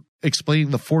him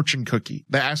explaining the fortune cookie,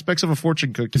 the aspects of a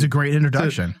fortune cookie. It's a great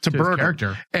introduction to Burnham.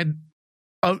 Character. And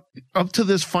up to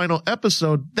this final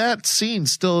episode, that scene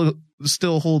still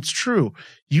holds true.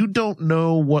 You don't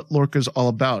know what Lorca's all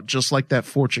about, just like that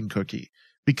fortune cookie,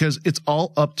 because it's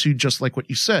all up to, just like what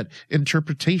you said,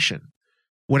 interpretation.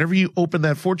 Whenever you open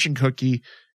that fortune cookie,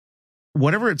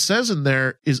 whatever it says in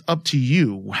there is up to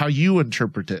you, how you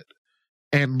interpret it.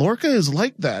 And Lorca is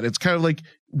like that. It's kind of like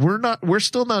we're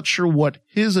still not sure what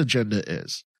his agenda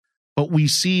is, but we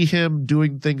see him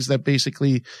doing things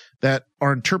that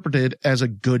are interpreted as a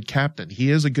good captain. He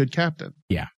is a good captain.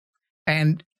 Yeah.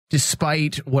 And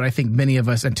despite what I think many of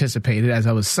us anticipated, as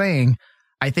I was saying,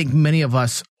 I think many of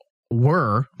us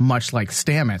were much like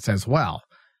Stamets as well,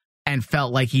 and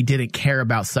felt like he didn't care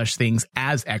about such things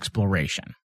as exploration.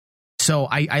 So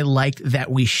I liked that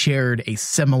we shared a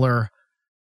similar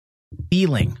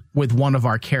feeling with one of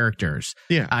our characters.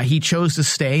 Yeah. He chose to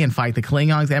stay and fight the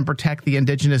Klingons and protect the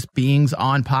indigenous beings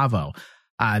on Pavo.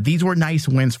 These were nice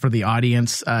wins for the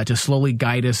audience to slowly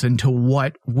guide us into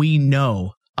what we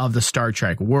know of the Star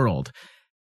Trek world.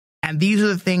 And these are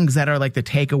the things that are like the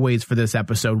takeaways for this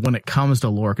episode when it comes to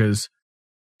Lorca's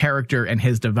character and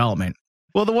his development.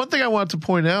 Well, the one thing I want to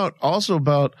point out also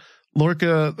about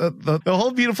Lorca, the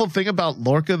whole beautiful thing about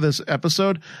Lorca this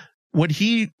episode, when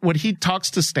he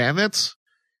talks to Stamets,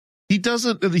 he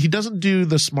doesn't do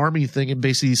the smarmy thing and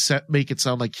basically make it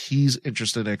sound like he's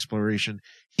interested in exploration.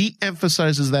 He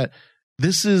emphasizes that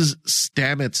this is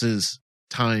Stamets's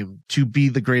time to be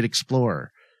the great explorer.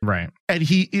 Right. And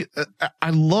I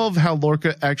love how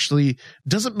Lorca actually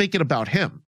doesn't make it about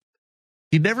him.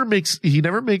 He never makes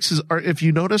his art. If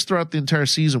you notice throughout the entire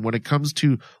season, when it comes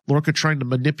to Lorca trying to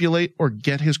manipulate or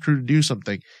get his crew to do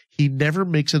something, he never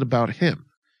makes it about him.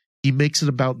 He makes it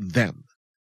about them.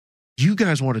 You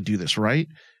guys want to do this, right?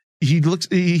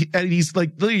 And he's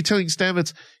like literally telling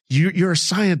Stamets, you're a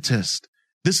scientist.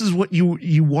 This is what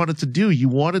you wanted to do. You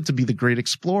wanted to be the great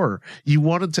explorer. You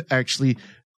wanted to actually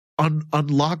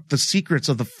unlock the secrets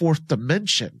of the fourth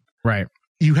dimension. Right.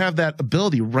 You have that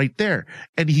ability right there.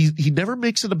 And he never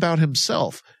makes it about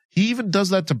himself. He even does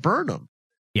that to Burnham.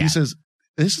 Yeah. He says,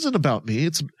 this isn't about me.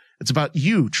 It's about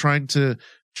you trying to,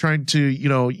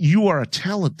 you are a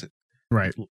talented.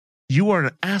 Right. You are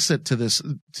an asset to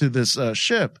this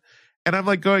ship. And I'm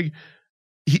like going,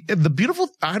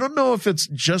 I don't know if it's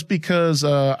just because,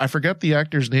 I forgot the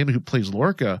actor's name who plays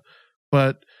Lorca,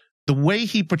 but the way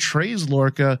he portrays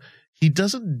Lorca, he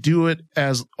doesn't do it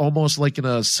as almost like in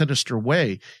a sinister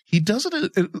way. He does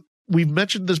it. We've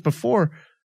mentioned this before.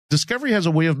 Discovery has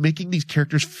a way of making these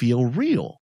characters feel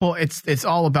real. Well, it's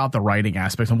all about the writing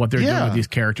aspects and what they're doing with these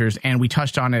characters. And we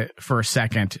touched on it for a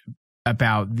second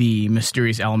about the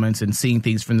mysterious elements and seeing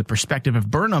things from the perspective of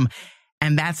Burnham.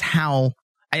 And that's how,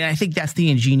 I think that's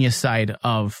the ingenious side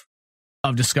of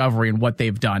Discovery and what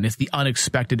they've done. It's the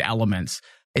unexpected elements.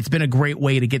 It's been a great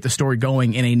way to get the story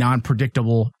going in a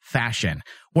non-predictable fashion.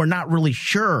 We're not really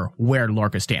sure where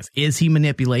Lorca stands. Is he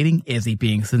manipulating? Is he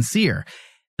being sincere?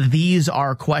 These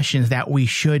are questions that we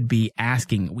should be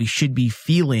asking. We should be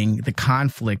feeling the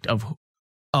conflict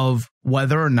of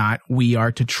whether or not we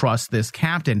are to trust this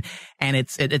captain. And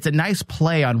it's a nice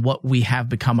play on what we have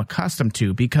become accustomed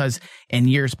to, because in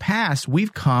years past,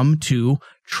 we've come to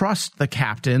trust the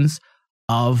captains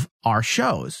of our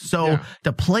shows. So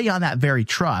to play on that very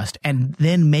trust and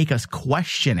then make us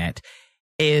question it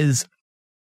is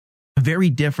very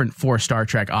different for a Star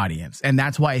Trek audience. And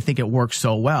that's why I think it works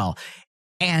so well.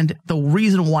 And the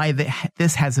reason why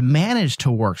this has managed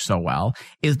to work so well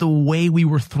is the way we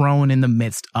were thrown in the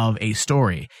midst of a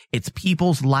story. It's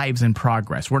people's lives in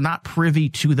progress. We're not privy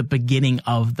to the beginning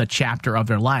of the chapter of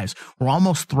their lives. We're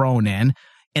almost thrown in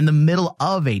the middle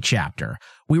of a chapter.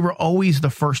 We were always the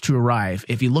first to arrive.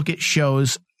 If you look at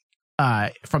shows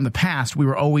from the past, we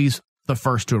were always the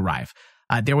first to arrive.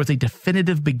 There was a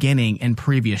definitive beginning in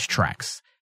previous Treks.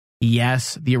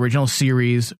 yes, the original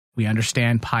series, we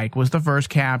understand Pike was the first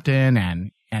captain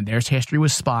and there's history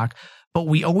with Spock, but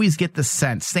we always get the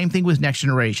sense, same thing with Next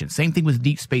Generation, same thing with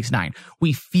Deep Space Nine.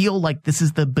 We feel like this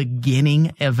is the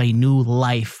beginning of a new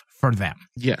life for them.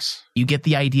 Yes. You get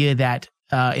the idea that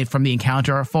from the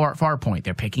encounter at Farpoint,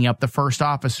 they're picking up the first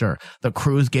officer, the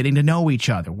crew's getting to know each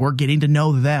other, we're getting to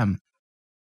know them.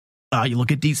 You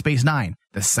look at Deep Space Nine,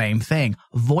 the same thing.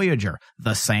 Voyager,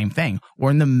 the same thing.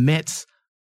 We're not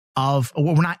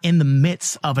in the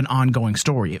midst of an ongoing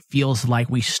story. It feels like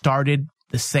we started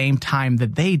the same time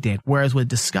that they did. Whereas with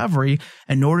Discovery,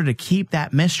 in order to keep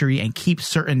that mystery and keep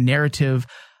certain narrative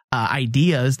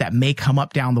ideas that may come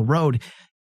up down the road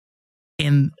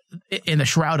in the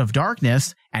shroud of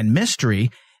darkness and mystery,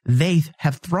 they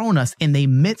have thrown us in the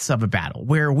midst of a battle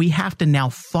where we have to now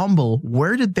fumble.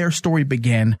 Where did their story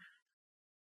begin?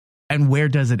 And where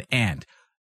does it end?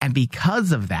 And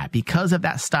because of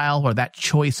that style or that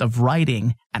choice of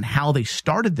writing and how they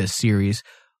started this series,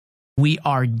 we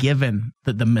are given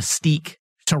the mystique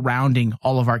surrounding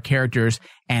all of our characters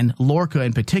and Lorca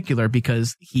in particular,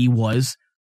 because he was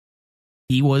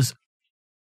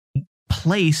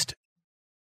placed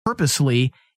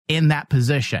purposely in that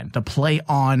position to play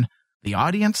on the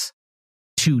audience,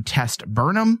 to test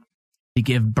Burnham, to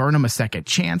give Burnham a second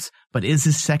chance. But is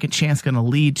his second chance going to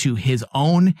lead to his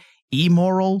own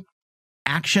immoral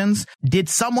actions? Did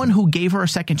someone who gave her a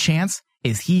second chance,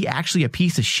 is he actually a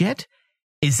piece of shit?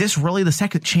 Is this really the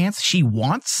second chance she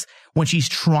wants when she's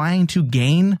trying to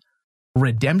gain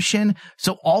redemption?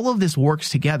 So all of this works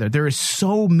together. There is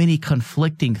so many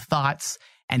conflicting thoughts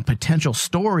and potential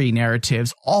story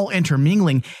narratives all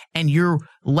intermingling, and you're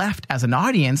left as an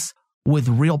audience with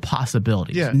real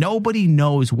possibilities. Yeah. Nobody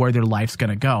knows where their life's going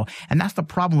to go. And that's the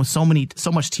problem with so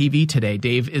much TV today,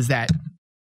 Dave, is that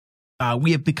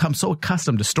we have become so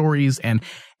accustomed to stories and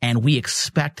we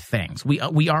expect things. We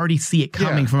already see it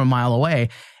coming from a mile away.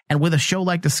 And with a show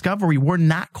like Discovery, we're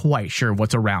not quite sure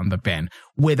what's around the bend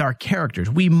with our characters.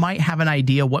 We might have an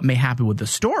idea what may happen with the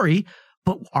story,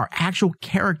 but our actual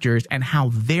characters and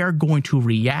how they're going to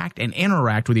react and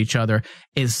interact with each other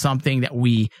is something that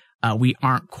we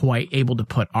aren't quite able to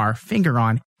put our finger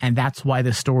on. And that's why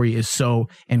the story is so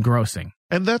engrossing.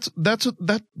 And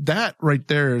that right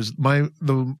there is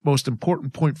the most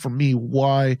important point for me,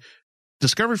 why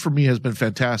Discovery for me has been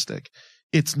fantastic.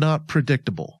 It's not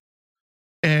predictable.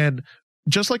 And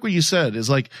just like what you said is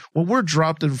like, when we're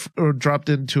dropped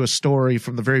into a story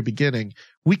from the very beginning,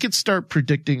 we can start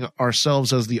predicting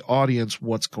ourselves as the audience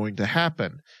what's going to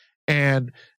happen.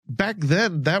 And back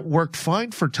then that worked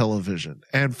fine for television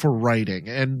and for writing.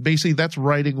 And basically that's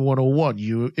writing 101.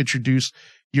 You introduce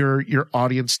your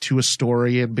audience to a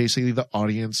story, and basically the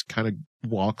audience kind of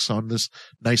walks on this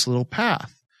nice little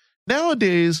path.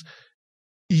 Nowadays,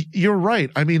 you're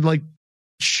right. I mean, like,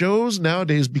 shows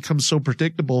nowadays become so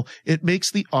predictable, it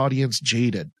makes the audience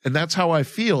jaded. And that's how I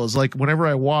feel, is like whenever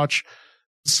I watch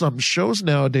some shows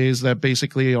nowadays that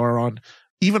basically are on,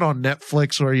 even on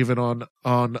Netflix or even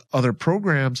on other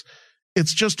programs,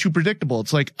 it's just too predictable.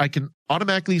 It's like I can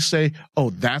automatically say, oh,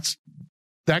 that's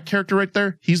that character right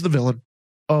there, he's the villain.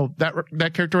 Oh,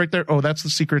 that character right there, oh, that's the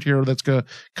secret hero that's going to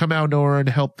come out of nowhere and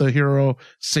help the hero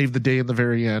save the day in the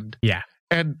very end. Yeah.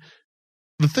 And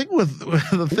the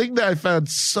thing that I found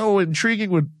so intriguing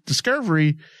with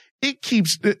Discovery,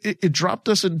 it dropped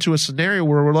us into a scenario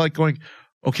where we're like going,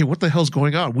 okay, what the hell's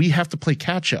going on? We have to play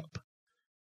catch up.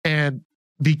 And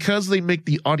because they make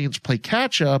the audience play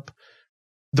catch up,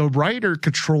 the writer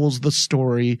controls the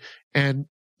story, and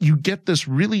you get this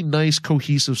really nice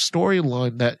cohesive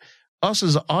storyline that us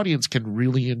as an audience can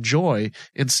really enjoy,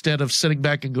 instead of sitting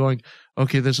back and going,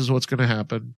 okay, this is what's going to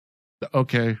happen.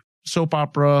 Okay. Soap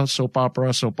opera.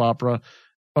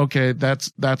 Okay,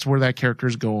 that's where that character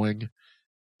is going.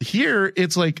 Here,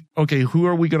 it's like, okay, who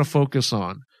are we going to focus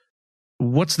on?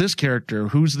 What's this character?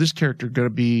 Who's this character going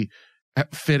to be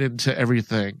fit into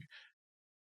everything?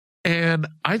 And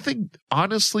I think,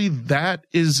 honestly, that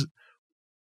is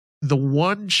the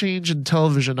one change in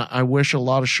television I wish a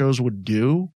lot of shows would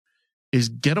do, is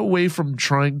get away from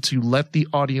trying to let the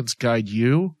audience guide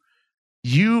you.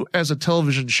 You, as a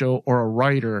television show or a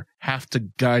writer, have to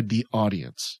guide the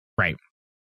audience. Right.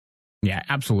 Yeah,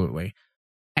 absolutely.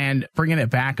 And bringing it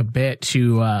back a bit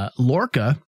to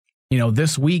Lorca,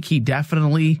 this week he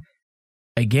definitely,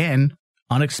 again,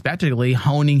 unexpectedly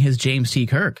honing his James T.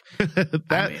 Kirk.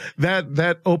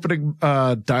 that opening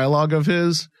dialogue of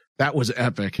his, that was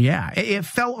epic. Yeah, it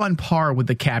fell on par with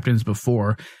the captains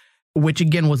before, which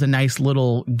again was a nice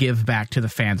little give back to the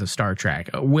fans of Star Trek.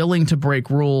 Willing to break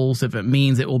rules if it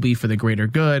means it will be for the greater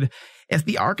good. It's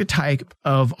the archetype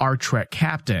of our Trek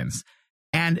captains.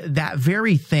 And that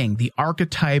very thing, the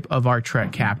archetype of our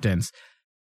Trek captains,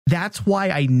 that's why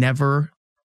I never,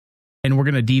 and we're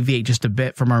going to deviate just a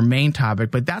bit from our main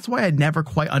topic, but that's why I never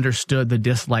quite understood the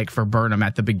dislike for Burnham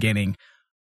at the beginning,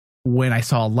 when I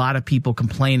saw a lot of people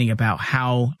complaining about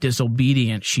how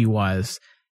disobedient she was.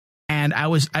 And I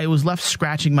was left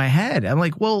scratching my head. I'm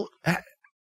like, well,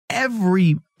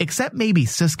 except maybe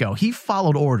Sisko, he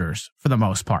followed orders for the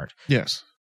most part. Yes.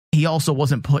 He also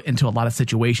wasn't put into a lot of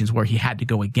situations where he had to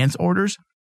go against orders.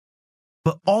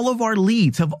 But all of our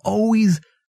leads have always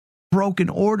broken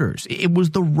orders. It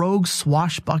was the rogue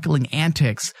swashbuckling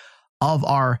antics of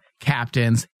our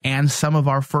captains and some of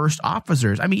our first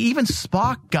officers. I mean, even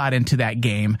Spock got into that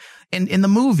game in the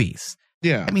movies.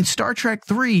 Yeah. I mean, Star Trek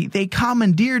 3, they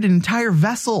commandeered an entire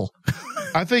vessel.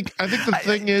 I think the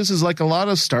thing is like a lot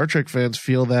of Star Trek fans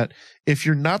feel that if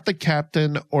you're not the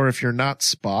captain or if you're not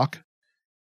Spock,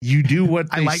 you do what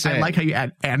they say. I like how you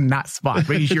add and not Spock,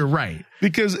 because you're right.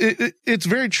 Because it's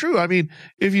very true. I mean,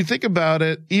 if you think about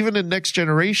it, even in Next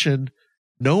Generation,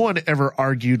 no one ever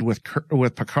argued with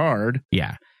Picard.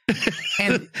 Yeah.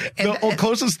 And the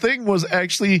closest thing was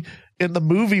actually in the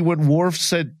movie when Worf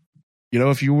said,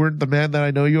 if you weren't the man that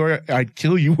I know you are, I'd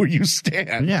kill you where you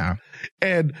stand. Yeah.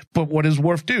 But what does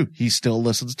Worf do? He still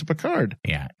listens to Picard.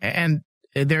 Yeah. And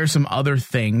there are some other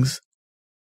things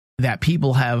that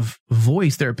people have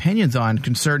voiced their opinions on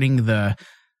concerning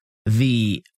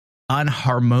the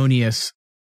unharmonious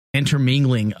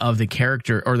intermingling of the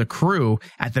character or the crew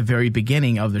at the very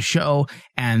beginning of the show,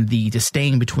 and the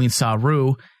disdain between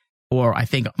Saru, or I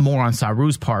think more on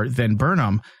Saru's part than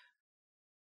Burnham.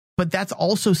 But that's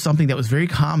also something that was very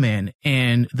common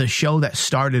in the show that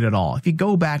started it all. If you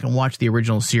go back and watch the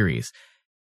original series,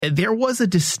 there was a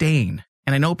disdain.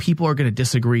 And I know people are going to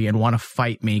disagree and want to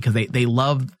fight me because they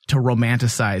love to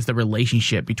romanticize the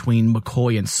relationship between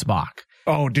McCoy and Spock.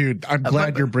 Oh, dude, I'm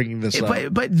glad you're bringing this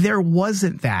up. But there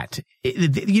wasn't that.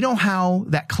 You know how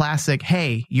that classic,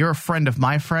 hey, you're a friend of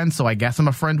my friend, so I guess I'm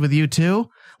a friend with you too?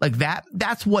 Like that.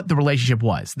 That's what the relationship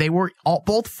was. They were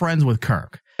both friends with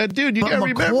Kirk. Dude, you gotta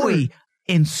remember. McCoy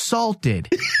insulted.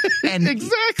 And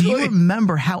exactly. Do you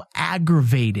remember how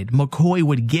aggravated McCoy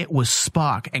would get with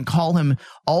Spock and call him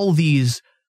all these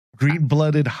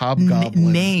green-blooded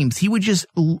hobgoblin names? He would just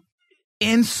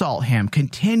insult him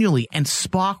continually, and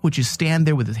Spock would just stand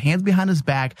there with his hands behind his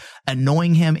back,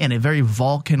 annoying him in a very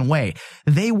Vulcan way.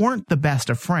 They weren't the best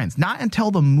of friends. Not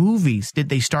until the movies did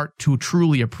they start to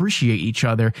truly appreciate each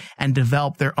other and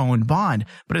develop their own bond.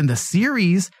 But in the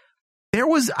series,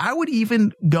 I would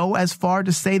even go as far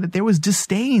to say that there was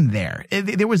disdain there.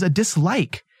 There was a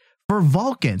dislike for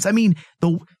Vulcans. I mean,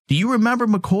 do you remember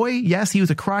McCoy? Yes, he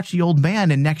was a crotchety old man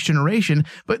in Next Generation,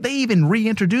 but they even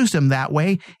reintroduced him that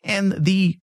way. And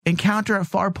the Encounter at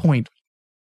Farpoint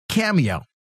cameo.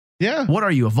 Yeah. What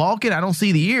are you, a Vulcan? I don't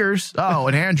see the ears. Oh,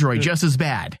 an android, just as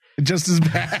bad. Just as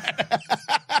bad.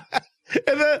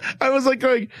 And then I was like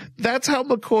going, that's how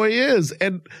McCoy is.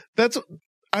 And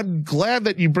I'm glad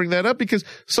that you bring that up, because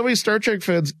so many Star Trek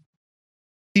fans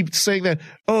keep saying that,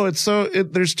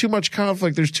 there's too much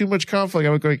conflict. There's too much conflict.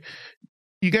 I was going,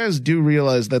 you guys do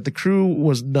realize that the crew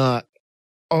was not,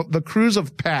 the crews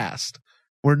of past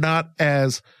were not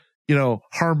as,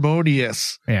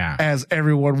 harmonious as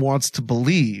everyone wants to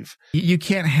believe. You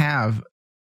can't have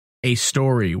a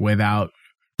story without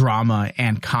drama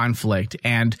and conflict.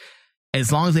 And as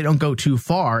long as they don't go too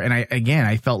far, and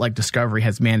I felt like Discovery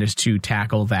has managed to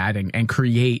tackle that and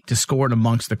create discord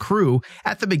amongst the crew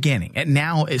at the beginning. And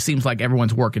now it seems like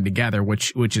everyone's working together,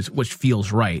 which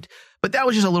feels right. But that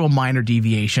was just a little minor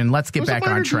deviation. Let's get back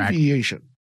on track. Deviation.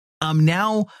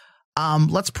 Now,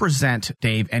 let's present,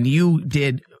 Dave, and you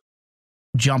did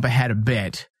jump ahead a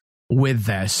bit with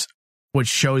this, which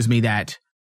shows me that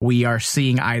we are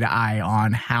seeing eye to eye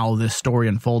on how this story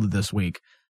unfolded this week.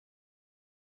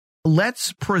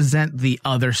 Let's present the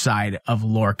other side of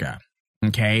Lorca,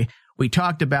 okay? We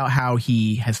talked about how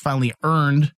he has finally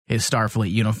earned his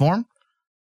Starfleet uniform.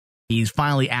 He's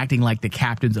finally acting like the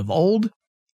captains of old,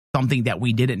 something that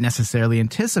we didn't necessarily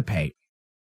anticipate.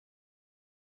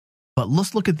 But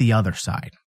let's look at the other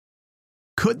side.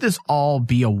 Could this all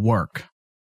be a work?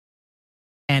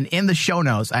 And in the show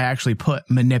notes, I actually put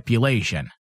manipulation.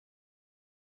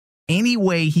 Any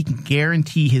way he can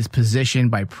guarantee his position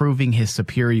by proving his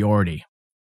superiority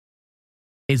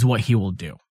is what he will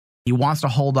do. He wants to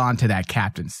hold on to that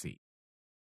captain's seat.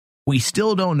 We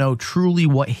still don't know truly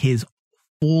what his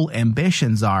full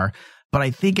ambitions are, but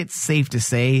I think it's safe to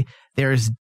say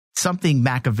there's something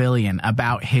Machiavellian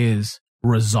about his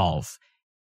resolve.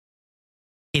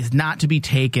 It's not to be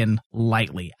taken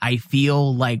lightly. I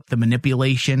feel like the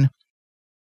manipulation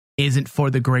isn't for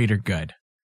the greater good.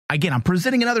 again, I'm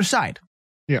presenting another side.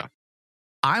 Yeah.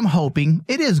 I'm hoping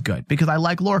it is good because I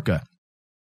like Lorca.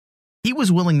 He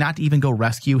was willing not to even go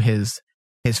rescue his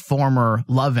former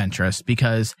love interest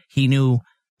because he knew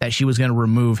that she was going to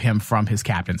remove him from his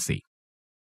captaincy.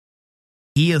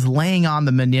 He is laying on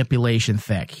the manipulation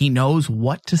thick. He knows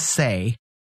what to say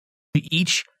to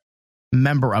each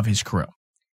member of his crew.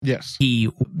 Yes. He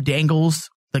dangles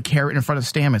the carrot in front of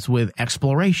Stamets with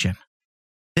exploration.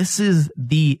 This is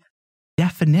the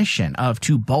definition of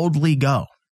to boldly go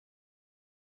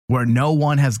where no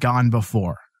one has gone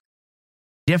before.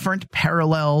 Different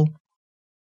parallel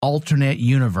alternate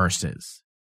universes.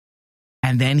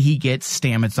 And then he gets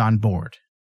Stamets on board.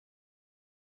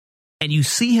 And you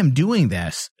see him doing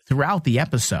this throughout the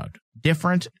episode.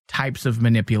 Different types of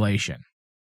manipulation.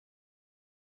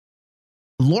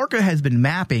 Lorca has been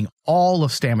mapping all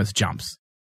of Stamets' jumps.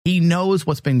 He knows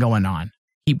what's been going on.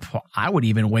 I would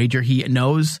even wager he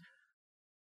knows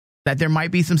that there might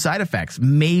be some side effects.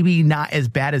 Maybe not as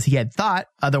bad as he had thought.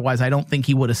 Otherwise, I don't think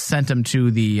he would have sent him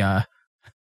to the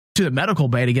medical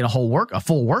bay to get a full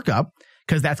workup,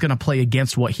 because that's going to play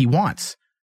against what he wants.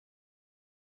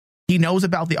 He knows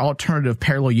about the alternative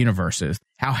parallel universes,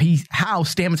 how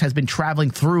Stamets has been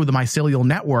traveling through the mycelial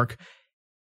network.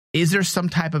 Is there some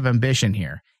type of ambition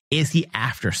here? Is he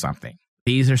after something?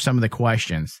 These are some of the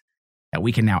questions that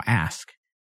we can now ask.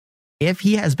 If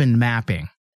he has been mapping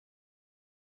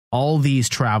all these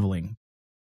traveling,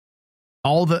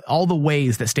 all the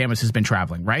ways that Stamets has been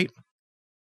traveling, right?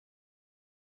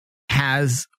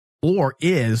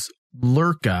 Is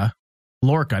Lorca,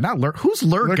 who's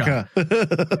Lorca?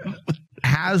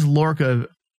 Has Lorca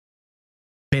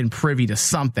been privy to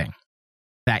something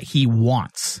that he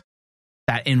wants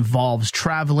that involves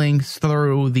traveling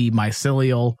through the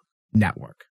mycelial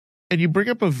network? And you bring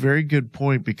up a very good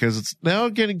point, because it's now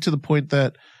getting to the point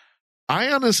that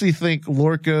I honestly think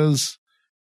Lorca's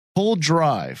whole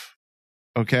drive,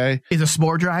 okay, is a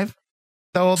spore drive.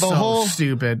 The whole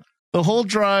stupid. The whole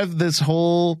drive, this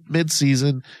whole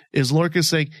mid-season, is Lorca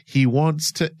saying he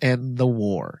wants to end the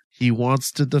war. He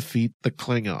wants to defeat the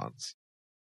Klingons.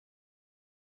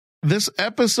 This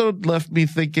episode left me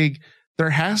thinking there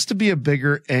has to be a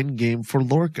bigger end game for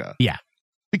Lorca. Yeah.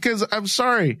 Because I'm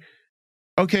sorry.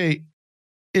 Okay,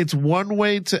 it's one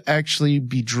way to actually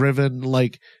be driven,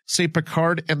 like, say,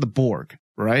 Picard and the Borg,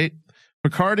 right?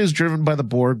 Picard is driven by the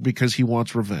Borg because he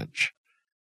wants revenge.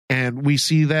 And we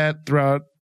see that throughout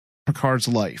Picard's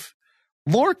life.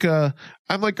 Lorca,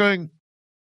 I'm like going,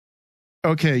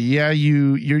 okay, yeah,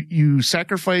 you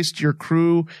sacrificed your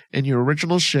crew and your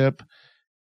original ship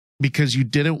because you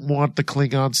didn't want the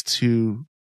Klingons to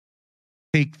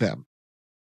take them,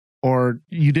 or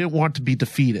you didn't want to be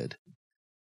defeated.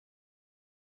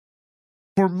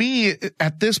 For me,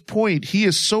 at this point, he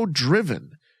is so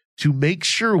driven to make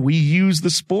sure we use the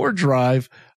spore drive.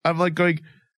 I'm like going,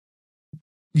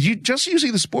 you just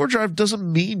using the spore drive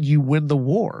doesn't mean you win the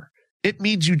war. It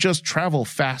means you just travel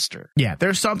faster. Yeah,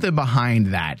 there's something behind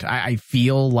that. I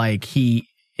feel like he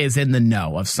is in the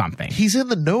know of something. He's in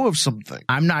the know of something.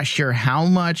 I'm not sure how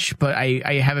much, but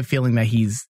I have a feeling that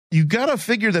he's... You got to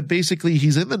figure that basically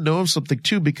he's in the know of something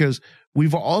too, because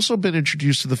we've also been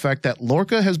introduced to the fact that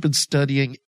Lorca has been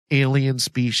studying alien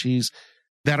species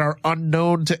that are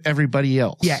unknown to everybody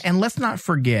else. Yeah, and let's not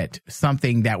forget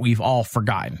something that we've all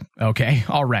forgotten, okay,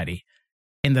 already.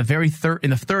 In the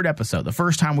third episode, the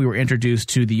first time we were introduced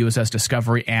to the USS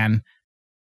Discovery and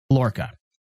Lorca,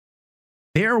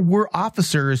 there were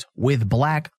officers with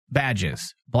black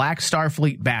badges, black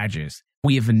Starfleet badges.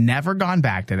 We have never gone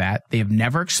back to that. They have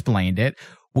never explained it.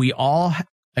 We all,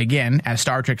 again, as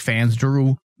Star Trek fans,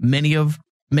 drew many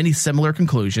similar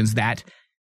conclusions that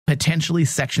potentially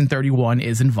Section 31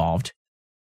 is involved.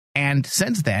 And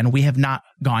since then, we have not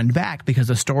gone back because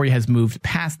the story has moved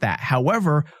past that.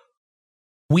 However,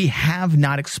 we have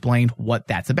not explained what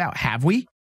that's about, have we?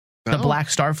 No. The black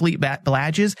Starfleet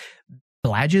badges.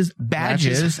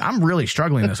 I'm really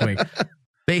struggling this week.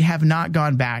 They have not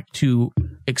gone back to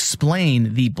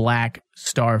explain the black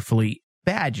Starfleet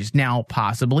badges. Now,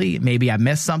 possibly, maybe I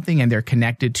missed something and they're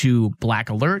connected to Black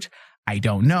Alert. I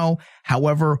don't know.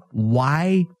 However,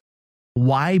 why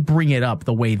bring it up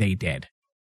the way they did?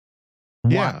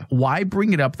 Why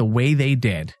bring it up the way they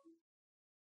did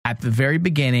at the very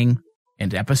beginning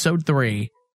in episode 3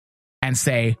 and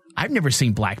say, I've never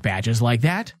seen black badges like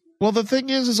that? Well, the thing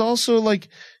is also like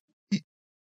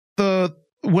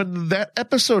when that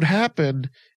episode happened,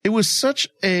 it was such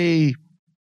a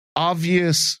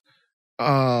obvious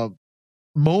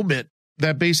moment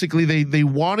that basically they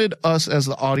wanted us as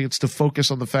the audience to focus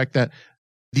on the fact that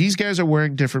these guys are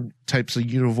wearing different types of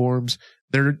uniforms.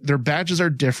 Their badges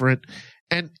are different.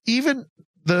 And even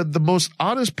the most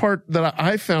honest part that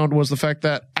I found was the fact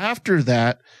that after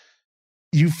that,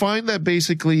 you find that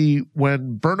basically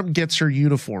when Burnham gets her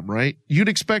uniform, right? You'd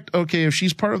expect, okay, if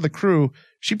she's part of the crew,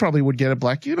 she probably would get a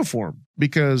black uniform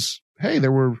because, hey,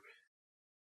 there were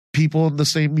people in the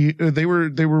same, they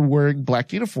were wearing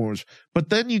black uniforms. But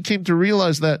then you came to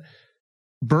realize that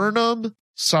Burnham,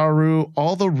 Saru,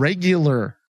 all the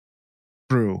regular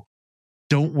crew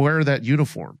don't wear that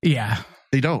uniform. Yeah.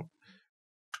 They don't.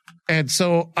 And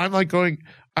so I'm like going,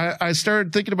 I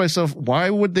started thinking to myself, why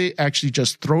would they actually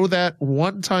just throw that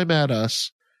one time at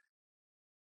us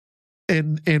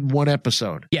in one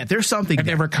episode? Yeah, there's something and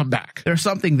there. Never come back. There's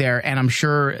something there, and I'm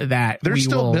sure that there's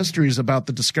still mysteries about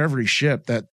the Discovery ship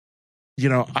that, you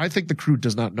know, I think the crew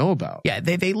does not know about. Yeah,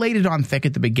 they laid it on thick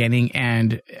at the beginning,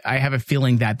 and I have a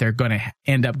feeling that they're going to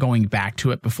end up going back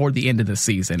to it before the end of the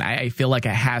season. I feel like it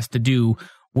has to do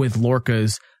with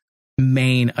Lorca's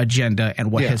main agenda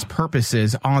and what his purpose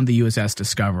is on the USS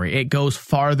Discovery. It goes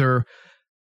farther.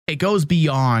 It goes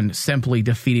beyond simply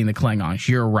defeating the Klingons.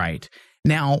 You're right.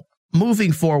 Now,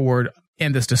 moving forward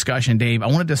in this discussion, Dave, I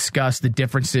want to discuss the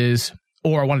differences,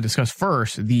 or I want to discuss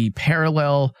first the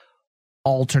parallel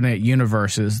alternate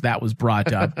universes that was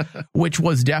brought up, which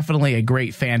was definitely a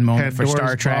great fan moment for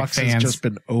Star Trek fans. Has just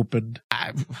been opened.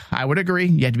 I would agree.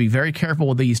 You have to be very careful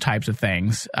with these types of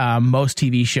things. Most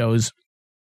TV shows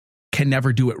can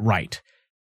never do it right.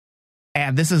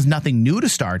 And this is nothing new to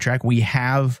Star Trek. We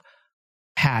have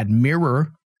had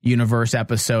mirror universe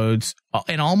episodes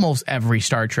in almost every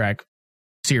Star Trek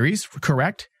series,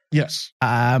 correct? Yes.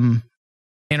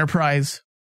 Enterprise,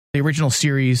 the original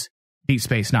series, Deep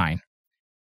Space Nine.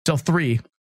 So 3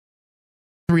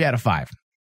 out of 5,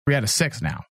 3 out of 6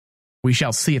 now. We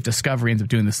shall see if Discovery ends up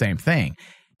doing the same thing.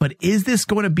 But is this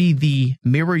going to be the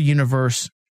mirror universe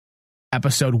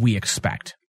episode we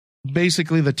expect?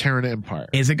 Basically the Terran Empire.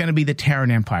 Is it going to be the Terran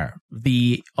Empire?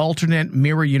 The alternate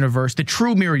mirror universe, the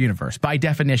true mirror universe, by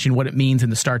definition, what it means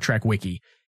in the Star Trek wiki.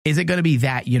 Is it going to be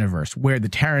that universe where the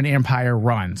Terran Empire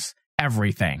runs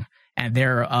everything? And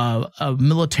they're a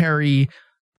military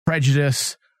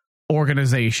prejudice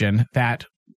organization that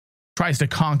tries to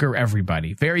conquer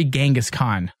everybody. Very Genghis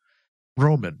Khan.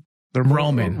 Roman. They're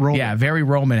Roman. Yeah, very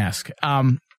Romanesque.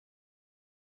 I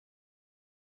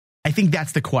think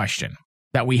that's the question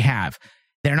that we have.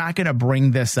 They're not going to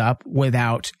bring this up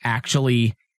without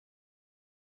actually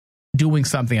doing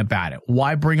something about it.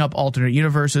 Why bring up alternate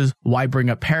universes? Why bring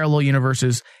up parallel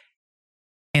universes?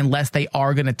 Unless they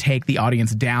are going to take the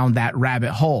audience down that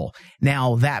rabbit hole.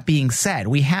 Now, that being said,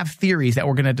 we have theories that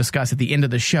we're going to discuss at the end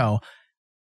of the show.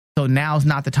 So now's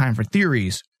not the time for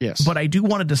theories. Yes. But I do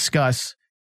want to discuss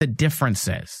the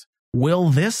differences. Will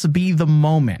this be the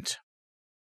moment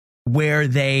where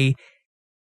they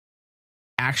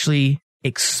actually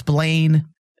explain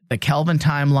the Kelvin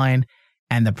timeline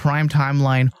and the Prime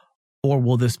timeline, or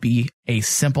will this be a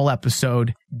simple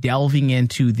episode delving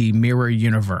into the mirror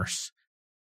universe?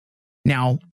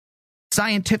 Now,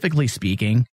 scientifically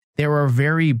speaking, there are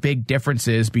very big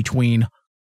differences between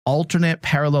alternate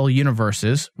parallel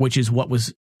universes, which is what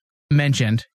was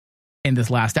mentioned in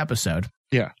this last episode,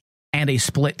 and a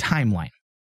split timeline,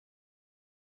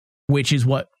 which is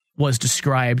what was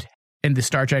described in the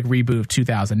Star Trek reboot of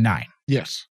 2009.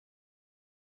 Yes.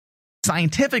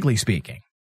 Scientifically speaking.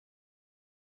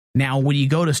 Now, when you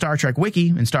go to Star Trek Wiki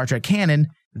and Star Trek Canon,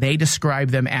 they describe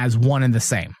them as one and the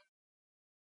same.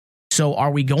 So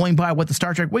are we going by what the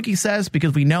Star Trek Wiki says?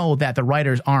 Because we know that the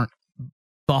writers aren't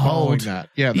following that.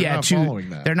 Yeah, they're not following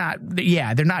that.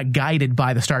 They're not guided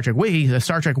by the Star Trek Wiki. The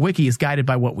Star Trek Wiki is guided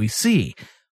by what we see.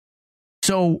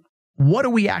 So what are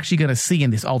we actually going to see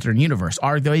in this alternate universe?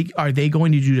 Are they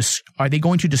going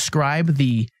to describe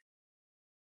the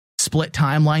split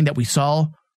timeline that we saw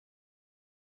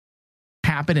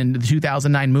happen in the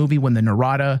 2009 movie when the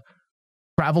Narada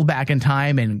traveled back in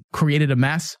time and created a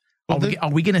mess?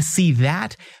 Are we going to see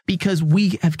that? Because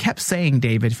we have kept saying,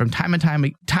 David, from time and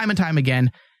time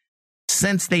again,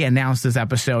 since they announced this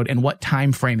episode and what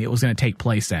time frame it was going to take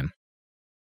place in,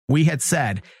 we had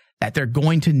said that they're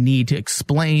going to need to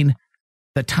explain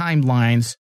the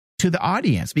timelines to the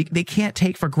audience. They can't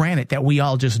take for granted that we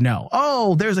all just know,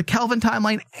 oh, there's a Kelvin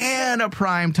timeline and a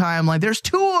Prime timeline. There's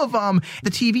two of them.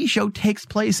 The TV show takes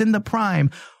place in the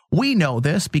Prime. We know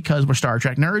this because we're Star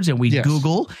Trek nerds and we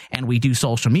Google and we do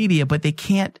social media, but they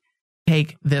can't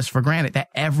take this for granted that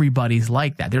everybody's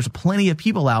like that. There's plenty of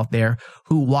people out there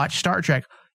who watch Star Trek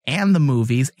and the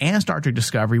movies and Star Trek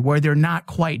Discovery where they're not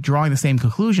quite drawing the same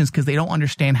conclusions because they don't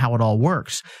understand how it all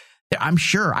works. I'm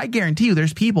sure, I guarantee you,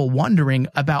 there's people wondering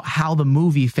about how the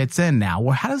movie fits in now.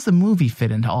 Well, how does the movie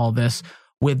fit into all this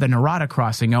with the Narada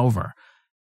crossing over?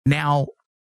 Now,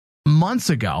 months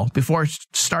ago, before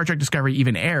Star Trek Discovery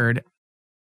even aired,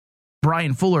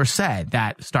 Brian Fuller said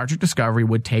that Star Trek Discovery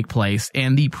would take place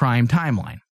in the Prime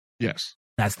timeline. Yes.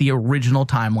 That's the original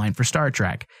timeline for Star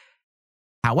Trek.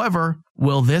 However,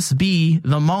 will this be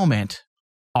the moment?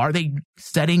 Are they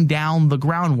setting down the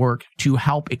groundwork to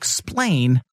help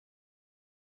explain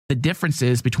the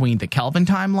differences between the Kelvin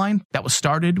timeline that was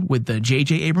started with the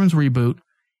J.J. Abrams reboot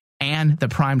and the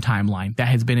Prime timeline that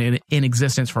has been in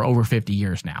existence for over 50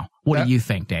 years now? What do you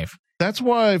think, Dave? That's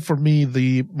why, for me,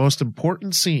 the most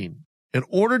important scene, in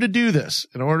order to do this,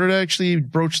 in order to actually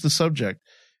broach the subject,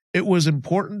 it was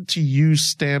important to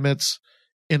use Stamets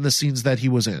in the scenes that he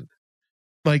was in.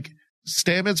 Like,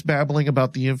 Stamets babbling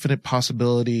about the infinite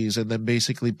possibilities and then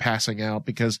basically passing out,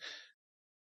 because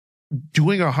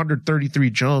doing 133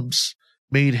 jumps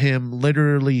made him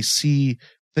literally see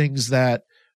things that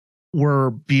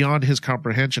were beyond his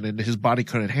comprehension and his body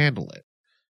couldn't handle it.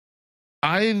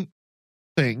 I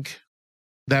think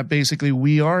that basically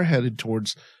we are headed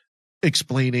towards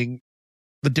explaining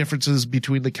the differences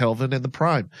between the Kelvin and the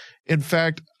Prime. In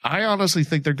fact, I honestly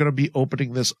think they're going to be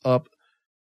opening this up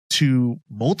to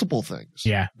multiple things.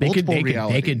 Yeah, they could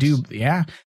do. Yeah,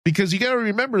 because you got to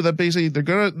remember that basically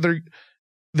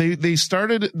they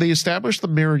established the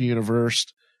mirror universe,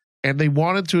 and they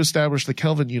wanted to establish the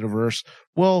Kelvin universe.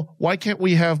 Well, why can't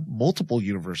we have multiple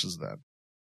universes then?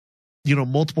 You know,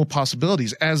 multiple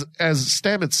possibilities. As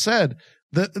Stamets said,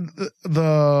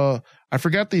 the I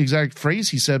forgot the exact phrase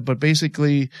he said, but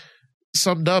basically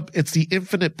summed up, it's the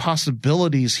infinite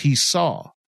possibilities he saw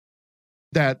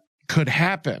that could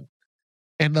happen,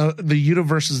 and the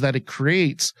universes that it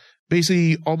creates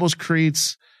basically almost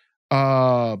creates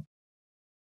like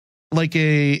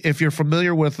if you're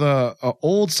familiar with a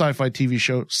old sci-fi TV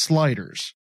show,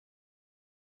 Sliders.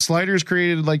 Sliders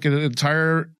created like an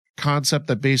entire concept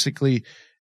that basically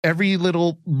every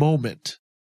little moment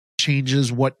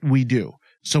changes what we do.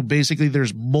 So basically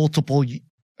there's multiple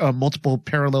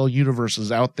parallel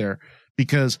universes out there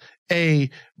because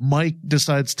Mike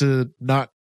decides to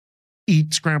not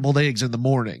eat scrambled eggs in the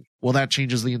morning. Well, that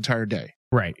changes the entire day.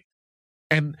 Right.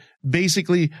 And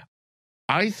basically,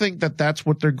 I think that that's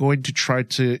what they're going to try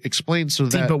to explain.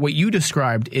 But what you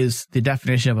described is the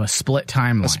definition of a split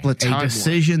timeline. A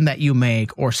decision that you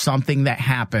make or something that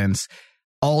happens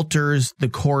alters the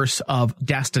course of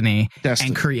destiny.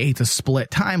 And creates a split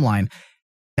timeline.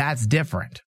 That's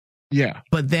different. Yeah.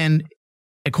 But then,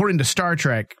 according to Star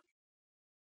Trek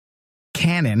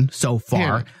canon so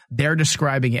far, they're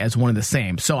describing it as one of the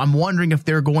same. So I'm wondering if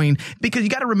they're going, because you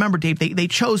got to remember, Dave, they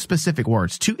chose specific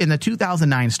words. In the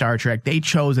 2009 Star Trek, they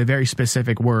chose a very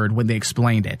specific word when they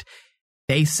explained it.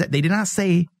 They did not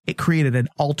say it created an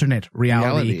alternate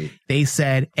reality. They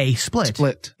said a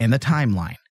split in the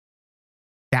timeline.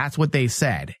 That's what they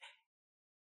said.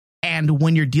 And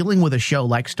when you're dealing with a show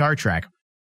like Star Trek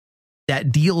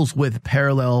that deals with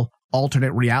parallel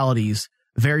alternate realities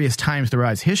various times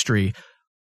throughout its history,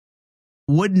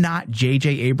 would not J.J.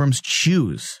 Abrams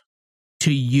choose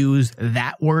to use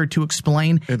that word to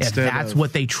explain if that's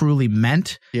what they truly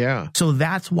meant? Yeah. So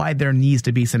that's why there needs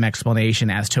to be some explanation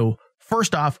as to,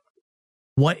 first off,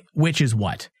 which is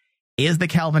what? Is the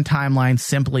Kelvin timeline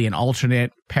simply an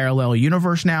alternate parallel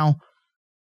universe now?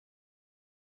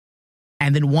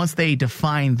 And then once they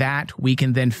define that, we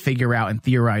can then figure out and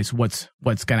theorize what's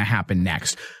going to happen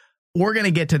next. We're going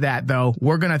to get to that, though.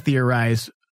 We're going to theorize.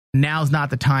 Now's not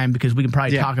the time, because we can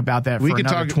probably talk about that for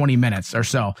another 20 minutes or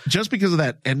so. Just because of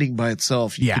that ending by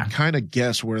itself, you can kind of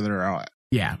guess where they're at.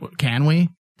 Yeah. Can we?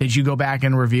 Did you go back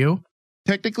and review?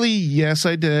 Technically, yes,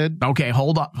 I did. Okay,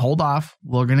 hold off.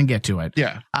 We're going to get to it.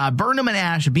 Yeah. Burnham and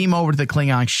Ash beam over to the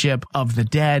Klingon ship of the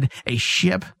dead, a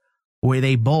ship where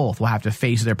they both will have to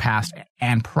face their past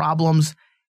and problems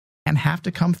and have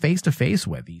to come face to face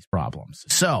with these problems.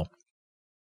 So,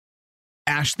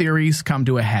 Ash theories come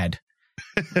to a head.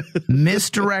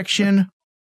 Misdirection,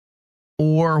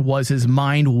 or was his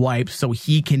mind wiped so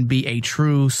he can be a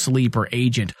true sleeper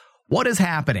agent? What is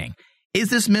happening? Is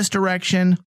this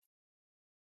misdirection?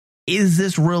 Is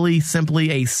this really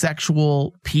simply a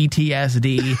sexual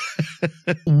PTSD?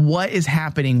 What is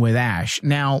happening with Ash?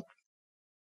 Now,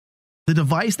 the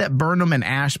device that Burnham and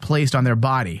Ash placed on their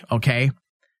body,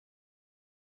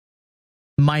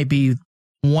 might be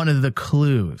one of the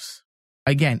clues.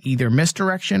 Again, either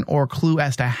misdirection or a clue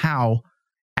as to how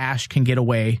Ash can get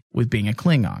away with being a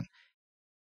Klingon.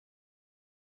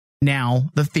 Now,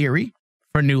 the theory,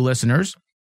 for new listeners,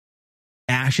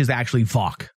 Ash is actually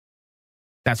Vok.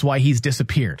 That's why he's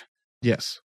disappeared.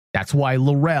 Yes. That's why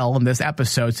L'Rell in this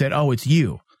episode said, "Oh, it's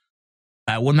you."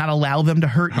 I will not allow them to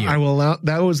hurt you. I will allow.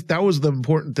 That was the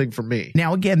important thing for me.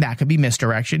 Now, again, that could be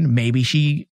misdirection.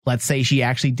 Maybe let's say she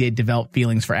actually did develop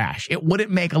feelings for Ash. It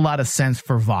wouldn't make a lot of sense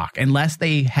for Vok unless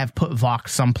they have put Vok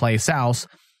someplace else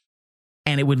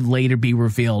and it would later be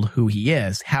revealed who he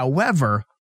is. However,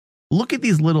 look at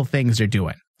these little things they're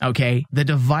doing. Okay. The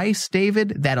device,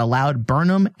 David, that allowed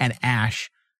Burnham and Ash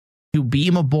to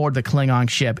beam aboard the Klingon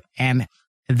ship and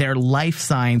their life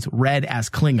signs read as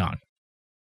Klingon.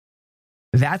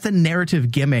 That's a narrative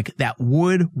gimmick that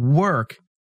would work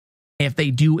if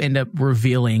they do end up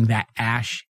revealing that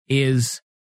Ash is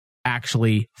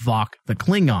actually Vok the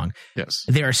Klingon. Yes.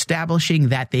 They're establishing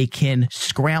that they can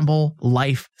scramble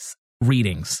life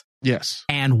readings. Yes.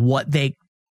 And what they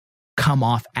come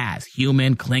off as.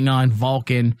 Human, Klingon,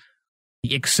 Vulcan,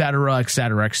 etc.,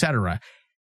 etc., etc.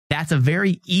 That's a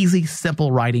very easy,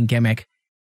 simple writing gimmick.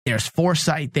 There's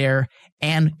foresight there.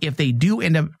 And if they do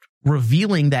end up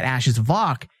revealing that Ash is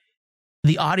Vok,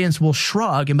 the audience will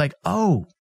shrug and be like, oh,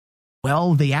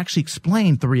 well, they actually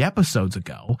explained 3 episodes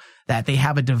ago that they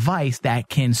have a device that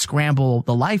can scramble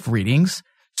the life readings.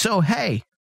 So, hey,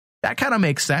 that kind of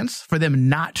makes sense for them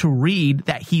not to read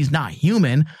that he's not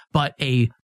human, but a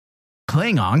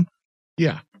Klingon.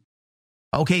 Yeah.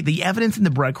 Okay, the evidence and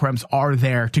the breadcrumbs are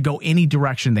there to go any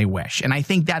direction they wish. And I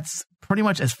think that's pretty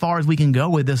much as far as we can go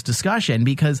with this discussion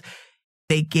because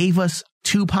they gave us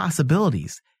 2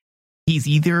 possibilities. He's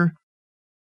either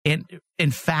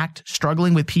in fact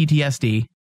struggling with PTSD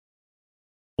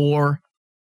or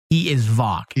he is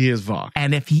Vok. He is Vok.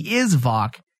 And if he is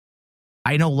Vok,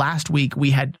 I know last week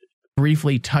we had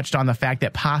briefly touched on the fact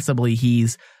that possibly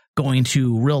he's going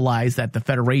to realize that the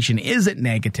Federation isn't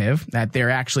negative, that they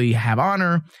actually have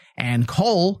honor, and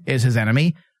Cole is his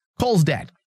enemy. Cole's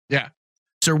dead. Yeah.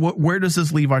 So where does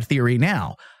this leave our theory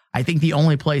now? I think the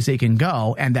only place they can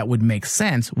go, and that would make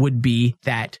sense, would be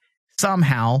that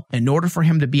somehow, in order for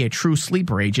him to be a true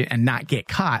sleeper agent and not get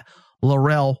caught,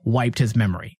 L'Rell wiped his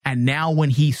memory. And now when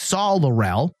he saw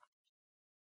L'Rell,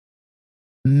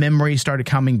 memory started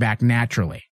coming back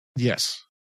naturally. Yes.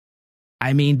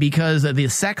 I mean, because the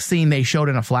sex scene they showed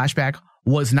in a flashback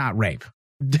was not rape.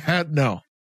 No.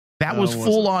 That was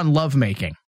full-on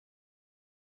lovemaking.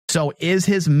 So is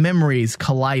his memories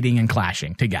colliding and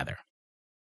clashing together?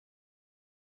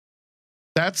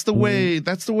 That's the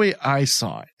way I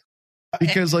saw it.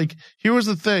 Because, like, here was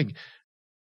the thing.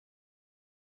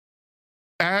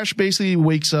 Ash basically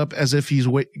wakes up as if he's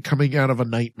coming out of a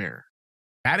nightmare.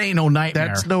 That ain't no nightmare.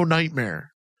 That's no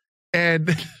nightmare.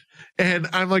 And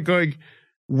I'm like going,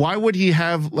 why would he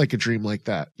have like a dream like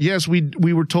that? Yes,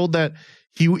 we were told that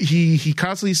he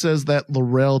constantly says that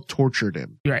L'Rell tortured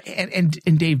him. Right.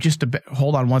 And Dave, just to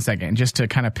hold on one second, just to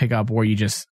kind of pick up where you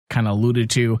just kind of alluded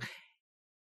to.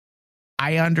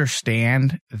 I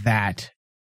understand that,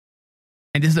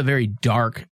 and this is a very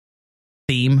dark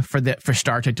theme for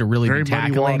Star Trek to really very be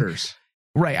tackling. Muddy waters.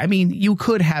 Right. I mean, you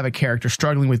could have a character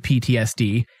struggling with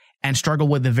PTSD and struggle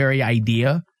with the very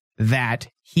idea that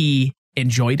he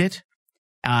enjoyed it.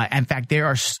 In fact, there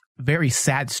are very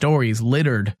sad stories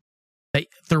littered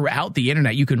throughout the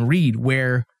internet you can read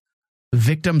where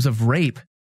victims of rape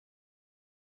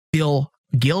feel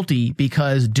guilty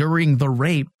because during the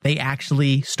rape, they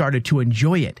actually started to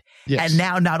enjoy it. Yes. And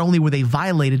now not only were they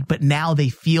violated, but now they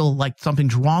feel like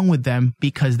something's wrong with them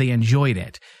because they enjoyed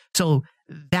it. So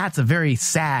that's a very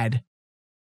sad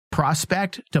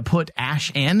prospect to put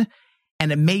Ash in.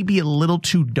 And it may be a little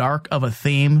too dark of a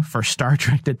theme for Star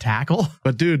Trek to tackle.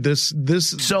 But dude, this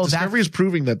Discovery is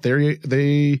proving that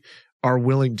they are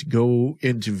willing to go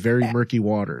into very murky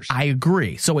waters. I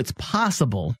agree. So it's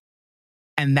possible.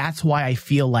 And that's why I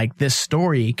feel like this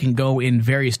story can go in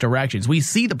various directions. We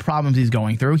see the problems he's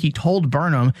going through. He told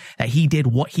Burnham that he did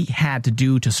what he had to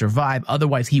do to survive.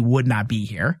 Otherwise, he would not be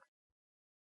here.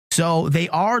 So they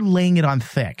are laying it on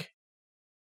thick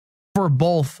for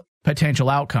both potential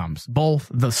outcomes, both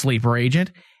the sleeper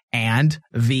agent and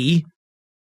the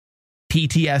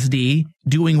PTSD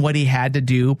doing what he had to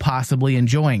do, possibly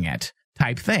enjoying it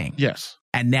type thing. Yes.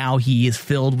 And now he is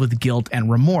filled with guilt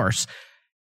and remorse.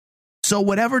 So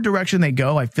whatever direction they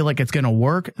go, I feel like it's going to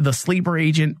work. The sleeper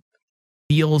agent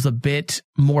feels a bit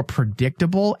more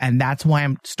predictable, and that's why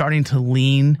I'm starting to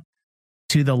lean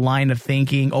to the line of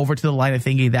thinking,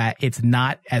 that it's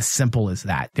not as simple as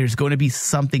that. There's going to be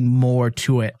something more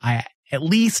to it. At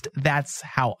least that's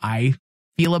how I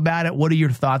feel about it. What are your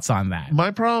thoughts on that?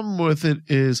 My problem with it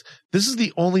is this is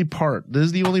the only part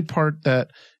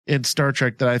that in Star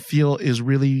Trek that I feel is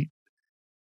really,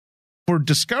 for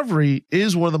Discovery,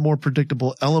 is one of the more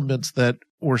predictable elements that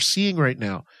we're seeing right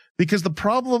now. Because the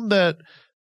problem that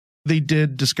they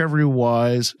did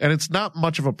Discovery-wise, and it's not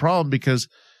much of a problem because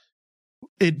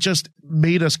it just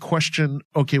made us question,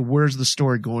 okay, where's the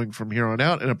story going from here on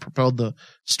out? And it propelled the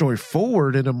story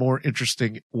forward in a more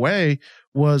interesting way,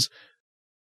 was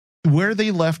where they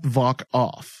left Vok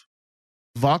off.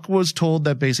 Vok was told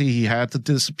that basically he had to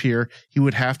disappear. He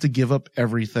would have to give up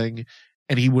everything,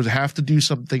 and he would have to do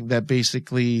something that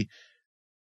basically,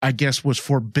 I guess, was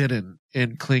forbidden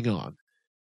in Klingon.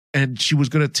 And she was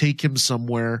going to take him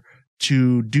somewhere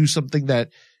to do something that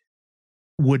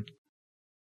would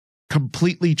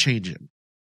completely change him.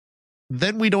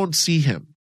 Then we don't see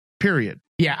him. Period.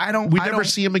 Yeah, we never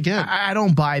see him again. I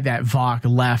don't buy that Vok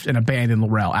left and abandoned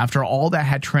L'Rell after all that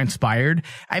had transpired.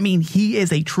 I mean, he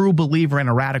is a true believer and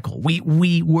a radical.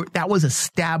 We were, that was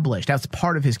established. That's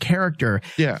part of his character.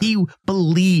 Yeah. He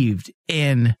believed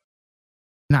in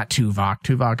not Tuvok.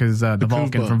 Tuvok is the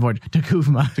Vulcan from Voyager.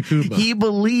 T'Kuvma. He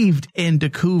believed in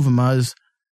T'Kuvma's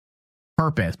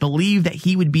purpose, believed that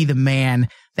he would be the man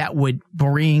that would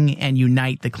bring and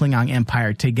unite the Klingon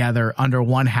Empire together under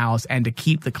one house and to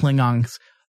keep the Klingons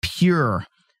pure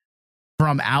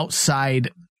from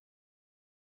outside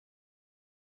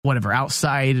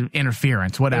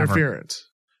interference, whatever.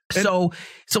 So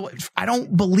I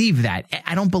don't believe that.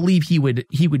 I don't believe he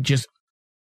would just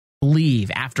leave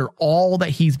after all that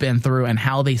he's been through and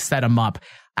how they set him up.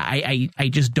 I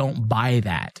just don't buy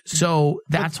that. So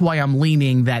that's why I'm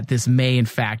leaning that this may in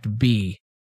fact be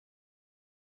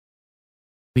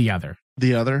the other.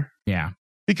 The other? Yeah.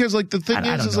 Because like the thing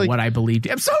I don't is know like what I believed.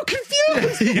 I'm so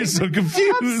confused. You're so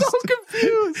confused. I'm so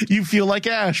confused. You feel like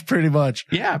Ash pretty much.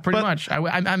 Yeah, pretty much.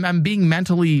 I'm being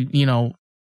mentally, I'm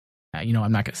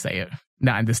not going to say it.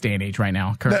 Not in this day and age right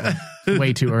now. Currently.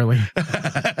 Way too early.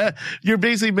 You're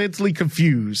basically mentally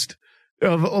confused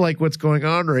of like what's going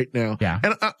on right now. Yeah.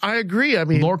 And I agree. I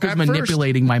mean, Lorca's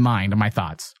manipulating my mind and my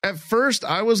thoughts. At first,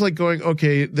 I was like going,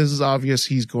 okay, this is obvious.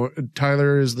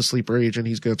 Tyler is the sleeper agent.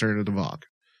 He's going to turn into Vok.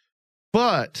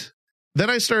 But then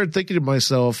I started thinking to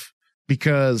myself,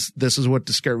 because this is what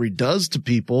Discovery does to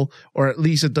people, or at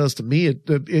least it does to me.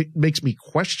 It makes me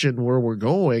question where we're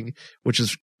going, which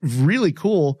is really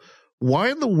cool. Why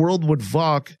in the world would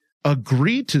Vok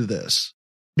agree to this?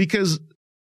 Because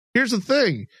here's the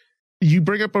thing. You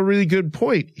bring up a really good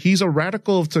point. He's a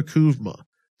radical of T'Kuvma.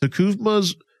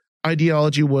 T'Kuvma's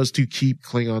ideology was to keep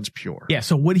Klingons pure. Yeah,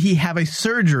 so would he have a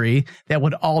surgery that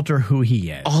would alter who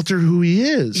he is? Alter who he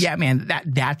is. Yeah, man,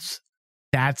 that's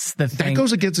the thing. That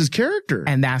goes against his character.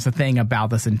 And that's the thing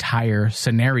about this entire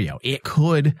scenario. It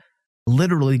could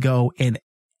literally go in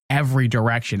every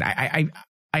direction. I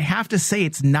have to say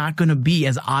it's not going to be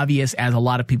as obvious as a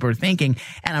lot of people are thinking.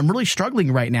 And I'm really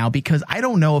struggling right now because I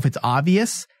don't know if it's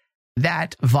obvious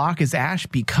that Vok is Ash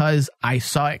because I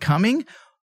saw it coming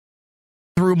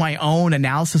through my own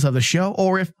analysis of the show,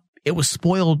 or if it was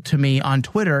spoiled to me on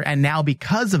Twitter, and now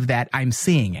because of that, I'm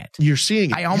seeing it. You're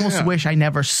seeing it. I almost wish I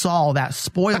never saw that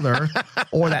spoiler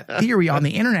or that theory on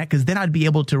the internet, because then I'd be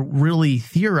able to really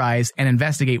theorize and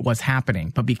investigate what's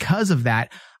happening. But because of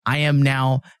that, I am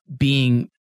now being,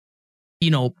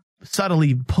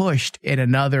 subtly pushed in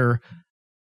another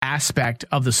aspect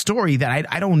of the story that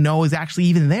I don't know is actually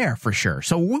even there for sure.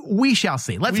 So we shall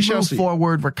see. Let's move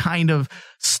forward. We're kind of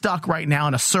stuck right now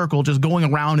in a circle, just going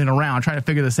around and around trying to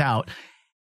figure this out.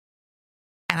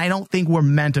 And I don't think we're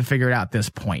meant to figure it out at this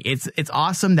point. It's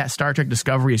awesome that Star Trek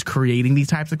Discovery is creating these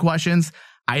types of questions.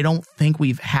 I don't think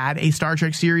we've had a Star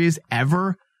Trek series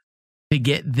ever to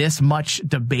get this much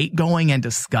debate going and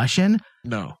discussion.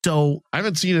 No. So I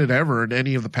haven't seen it ever in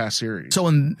any of the past series. So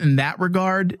in that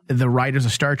regard, the writers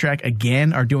of Star Trek,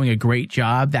 again, are doing a great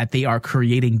job that they are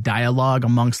creating dialogue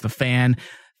amongst the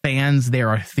fans. There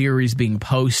are theories being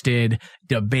posted,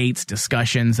 debates,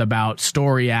 discussions about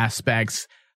story aspects,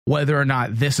 whether or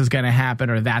not this is going to happen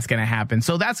or that's going to happen.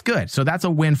 So that's good. So that's a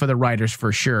win for the writers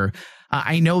for sure.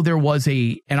 I know there was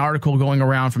an article going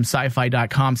around from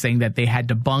sci-fi.com saying that they had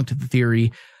debunked the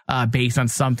theory based on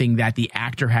something that the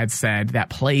actor had said that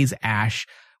plays Ash,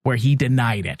 where he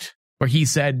denied it, where he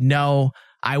said, no,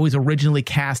 I was originally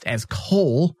cast as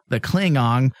Kol, the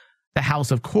Klingon, the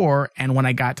House of Kor. And when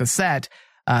I got to set,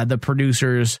 the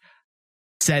producers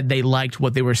said they liked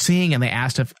what they were seeing and they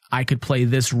asked if I could play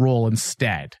this role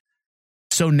instead.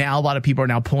 So now a lot of people are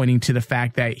now pointing to the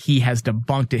fact that he has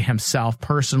debunked it himself.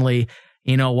 Personally,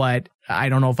 you know what? I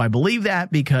don't know if I believe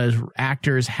that, because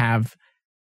actors have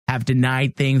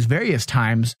denied things various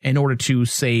times in order to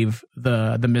save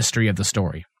the mystery of the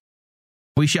story.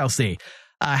 We shall see.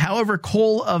 However,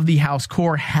 Kol of the House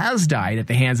Kor has died at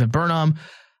the hands of Burnham.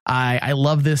 I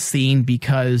love this scene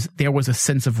because there was a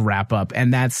sense of wrap up,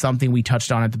 and that's something we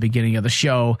touched on at the beginning of the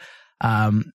show,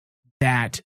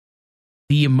 that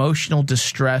the emotional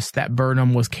distress that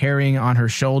Burnham was carrying on her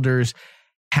shoulders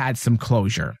had some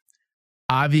closure.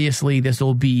 Obviously, this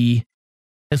will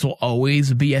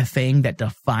always be a thing that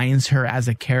defines her as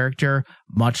a character,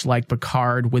 much like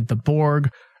Picard with the Borg,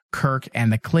 Kirk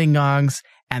and the Klingons,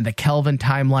 and the Kelvin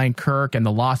timeline Kirk and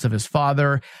the loss of his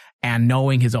father, and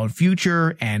knowing his own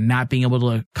future and not being able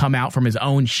to come out from his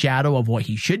own shadow of what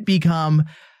he should become.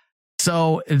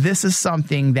 So this is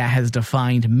something that has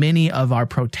defined many of our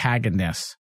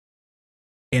protagonists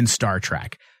in Star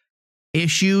Trek.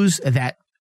 Issues that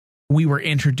we were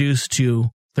introduced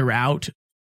to throughout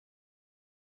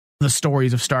the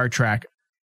stories of Star Trek,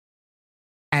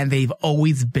 and they've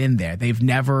always been there. They've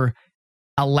never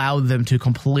allowed them to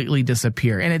completely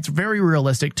disappear. And it's very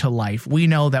realistic to life. We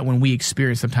know that when we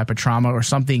experience some type of trauma or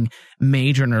something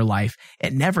major in our life,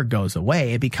 it never goes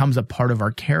away. It becomes a part of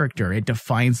our character. It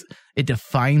defines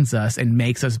us and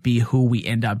makes us be who we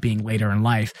end up being later in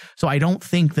life. So I don't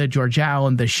think the Georgiou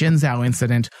and the Shinzao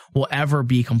incident will ever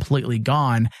be completely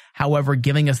gone. However,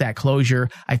 giving us that closure,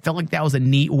 I felt like that was a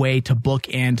neat way to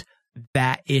bookend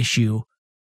that issue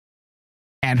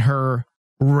and her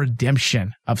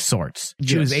redemption of sorts.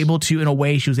 She was able to, in a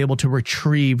way, she was able to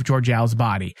retrieve Georgiou's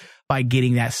body by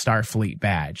getting that Starfleet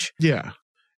badge. Yeah.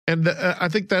 And I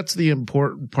think that's the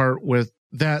important part with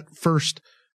that first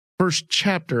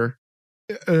chapter,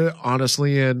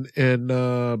 honestly, in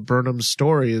Burnham's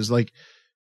story is like,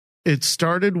 it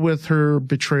started with her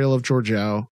betrayal of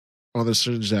Georgiou on the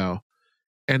Shinzao,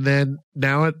 and then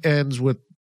now it ends with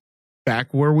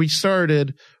back where we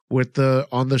started with the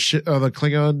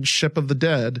Klingon ship of the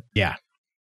dead. Yeah.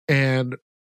 And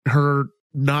her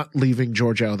not leaving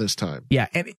Georgiou this time. Yeah.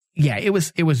 And yeah, it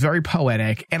was very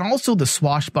poetic. And also the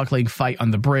swashbuckling fight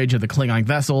on the bridge of the Klingon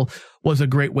vessel was a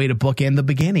great way to bookend the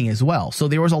beginning as well. So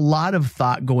there was a lot of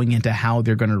thought going into how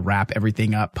they're going to wrap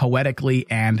everything up poetically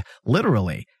and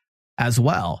literally as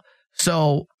well.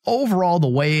 So overall, the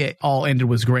way it all ended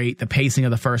was great. The pacing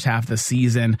of the first half of the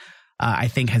season, I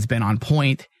think, has been on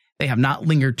point. They have not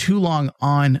lingered too long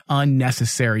on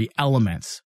unnecessary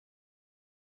elements.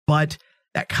 But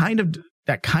that kind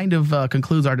of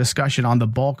concludes our discussion on the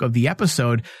bulk of the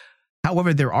episode.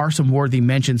 However, there are some worthy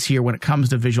mentions here when it comes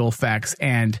to visual effects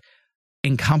and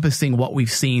encompassing what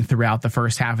we've seen throughout the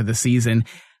first half of the season.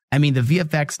 I mean, the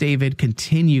VFX, David,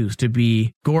 continues to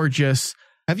be gorgeous.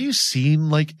 Have you seen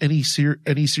like any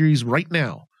series right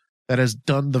now that has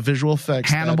done the visual effects?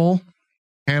 Hannibal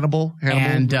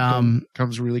and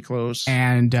comes really close.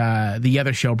 And the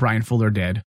other show Brian Fuller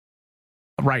did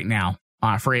right now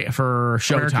for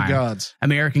Showtime.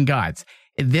 American Gods.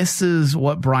 This is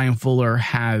what Brian Fuller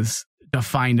has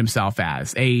defined himself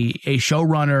as, a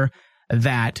showrunner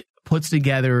that puts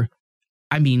together,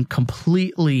 I mean,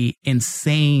 completely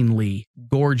insanely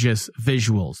gorgeous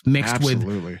visuals mixed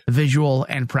with visual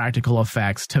and practical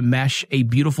effects to mesh a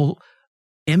beautiful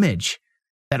image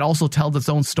that also tells its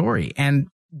own story. And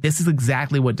this is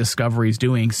exactly what Discovery is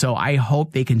doing. So I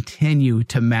hope they continue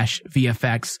to mesh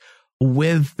VFX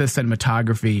with the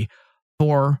cinematography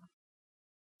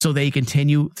so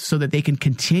that they can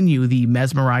continue the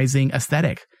mesmerizing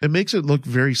aesthetic. It makes it look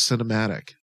very cinematic.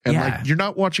 And like, you're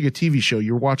not watching a TV show,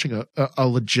 you're watching a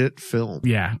legit film.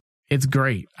 Yeah. It's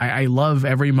great. I love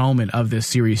every moment of this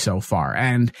series so far.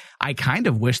 And I kind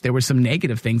of wish there were some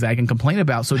negative things I can complain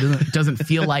about so it doesn't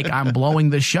feel like I'm blowing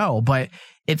the show. But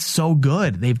it's so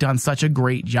good. They've done such a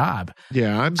great job.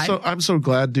 Yeah, I'm so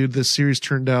glad, dude. This series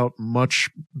turned out much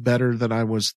better than I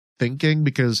was thinking,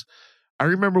 because I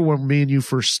remember when me and you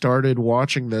first started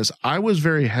watching this, I was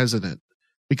very hesitant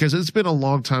because it's been a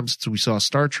long time since we saw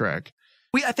Star Trek.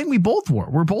 I think we both were.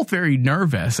 We're both very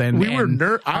nervous, and I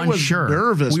was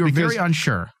nervous. We were because, very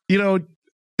unsure. You know,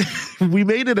 we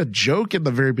made it a joke in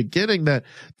the very beginning that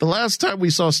the last time we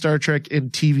saw Star Trek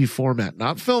in TV format,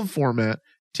 not film format,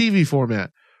 TV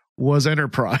format, was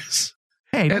Enterprise.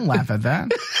 Hey, don't laugh at that.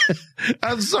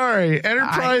 I'm sorry.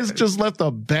 Enterprise just left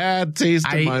a bad taste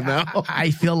in my mouth.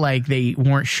 I feel like they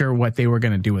weren't sure what they were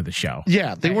going to do with the show.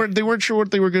 Yeah, they weren't sure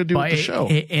what they were going to do with the show.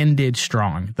 It ended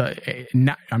strong.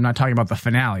 I'm not talking about the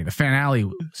finale. The finale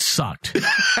sucked.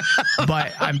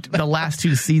 But the last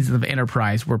two seasons of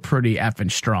Enterprise were pretty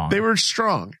effing strong. They were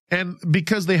strong. And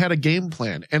because they had a game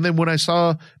plan. And then when I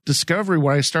saw Discovery,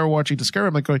 when I started watching Discovery,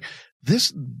 I'm like going,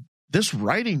 this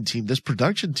writing team, this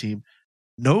production team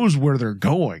knows where they're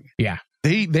going. Yeah.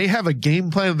 They have a game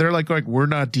plan. They're like, we're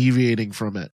not deviating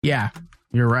from it. Yeah,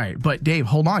 you're right. But Dave,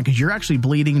 hold on, because you're actually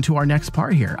bleeding into our next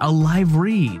part here. A live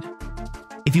read.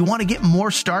 If you want to get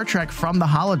more Star Trek from the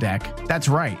Holodeck, that's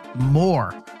right,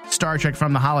 more Star Trek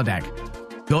from the Holodeck,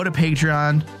 go to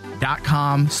Patreon,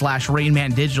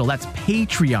 patreon.com/RainmanDigital. That's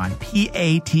Patreon,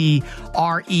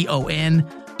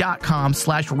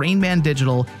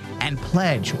 patreon.com/RainmanDigital, and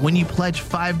pledge. When you pledge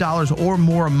 $5 or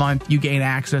more a month, you gain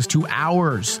access to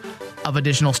hours of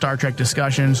additional Star Trek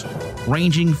discussions,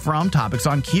 ranging from topics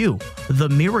on Q, the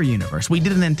Mirror Universe. We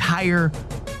did an entire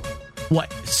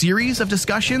series of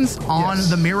discussions on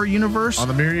the Mirror Universe,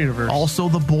 also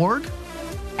the Borg,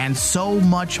 and so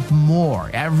much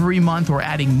more. Every month we're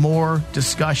adding more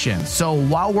discussions. So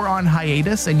while we're on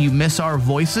hiatus and you miss our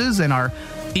voices and our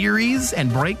theories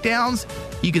and breakdowns,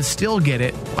 you can still get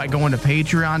it by going to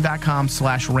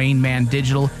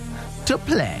patreon.com/RainmanDigital to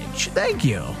pledge. Thank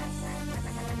you. All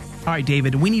right,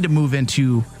 David, we need to move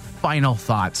into final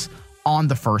thoughts on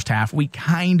the first half. We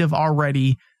kind of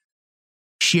already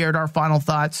shared our final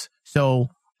thoughts, so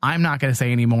I'm not going to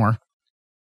say any more.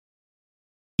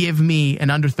 Give me, in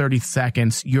under 30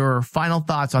 seconds, your final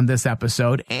thoughts on this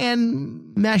episode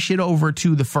and mesh it over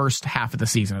to the first half of the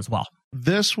season as well.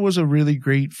 This was a really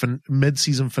great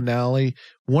mid-season finale.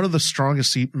 One of the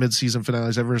strongest mid-season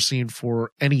finales I've ever seen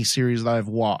for any series that I've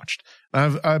watched.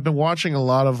 I've been watching a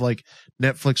lot of like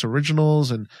Netflix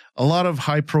originals and a lot of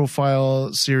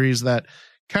high-profile series that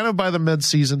kind of by the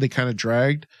mid-season they kind of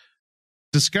dragged.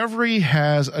 Discovery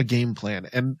has a game plan,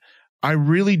 and I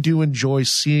really do enjoy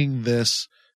seeing this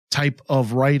type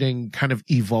of writing kind of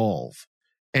evolve.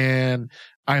 And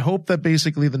I hope that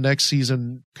basically the next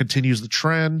season continues the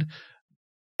trend.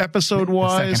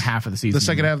 Episode-wise, the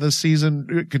second half of the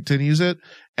season continues it.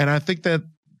 And I think that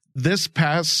this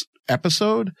past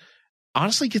episode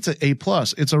honestly gets an A+.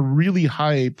 It's a really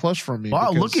high A+ from me.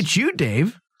 Wow, look at you,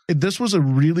 Dave. This was a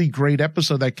really great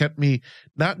episode that kept me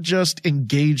not just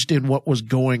engaged in what was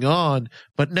going on,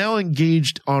 but now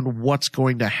engaged on what's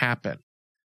going to happen.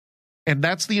 And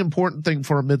that's the important thing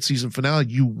for a mid-season finale.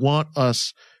 You want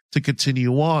us to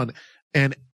continue on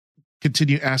and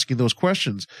continue asking those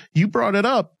questions. You brought it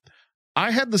up. I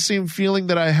had the same feeling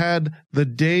that I had the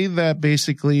day that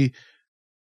basically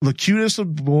Locutus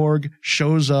of Borg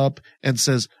shows up and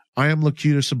says, "I am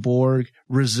Locutus of Borg.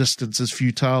 Resistance is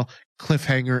futile.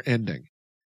 Cliffhanger ending."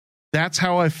 That's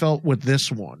how I felt with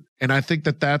this one. And I think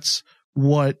that that's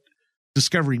what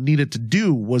Discovery needed to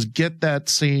do, was get that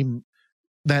same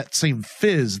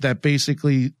fizz that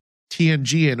basically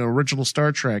TNG and original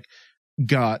Star Trek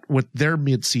got with their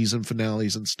mid-season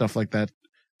finales and stuff like that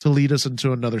to lead us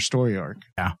into another story arc.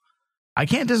 Yeah. I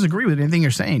can't disagree with anything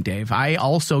you're saying, Dave. I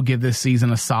also give this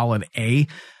season a solid A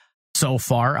so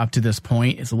far up to this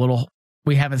point. It's a little,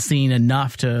 we haven't seen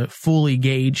enough to fully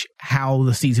gauge how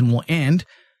the season will end.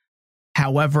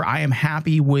 However, I am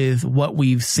happy with what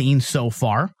we've seen so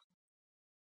far.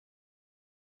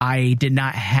 I did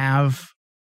not have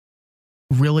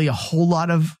really a whole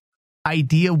lot of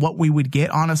idea what we would get,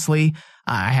 honestly.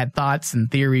 I had thoughts and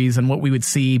theories on what we would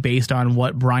see based on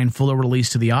what Brian Fuller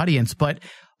released to the audience, but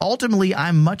ultimately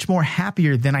I'm much more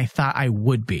happier than I thought I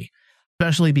would be,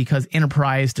 especially because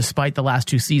Enterprise, despite the last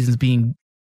two seasons being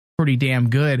pretty damn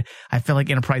good, I feel like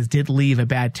Enterprise did leave a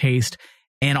bad taste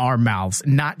in our mouths,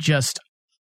 not just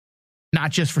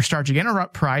for Star Trek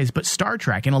Enterprise, but Star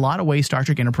Trek. In a lot of ways, Star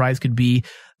Trek Enterprise could be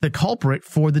the culprit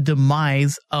for the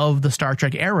demise of the Star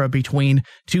Trek era between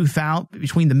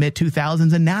the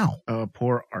mid-2000s and now.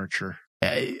 Poor Archer.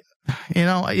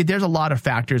 There's a lot of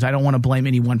factors. I don't want to blame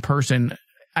any one person.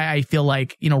 I feel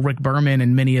like, Rick Berman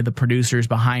and many of the producers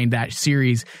behind that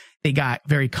series, they got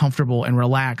very comfortable and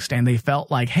relaxed, and they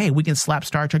felt like, hey, we can slap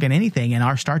Star Trek on anything, and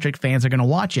our Star Trek fans are going to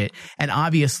watch it. And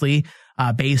obviously,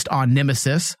 based on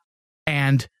Nemesis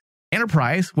and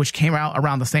Enterprise, which came out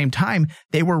around the same time,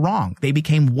 they were wrong. They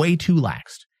became way too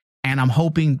lax. And I'm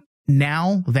hoping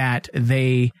now that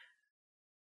they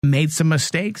made some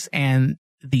mistakes and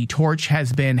the torch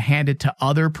has been handed to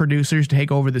other producers to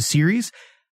take over the series,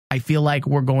 I feel like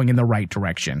we're going in the right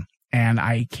direction. And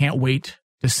I can't wait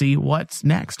to see what's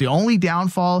next. The only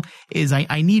downfall is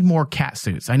I need more cat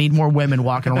suits. I need more women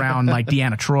walking around like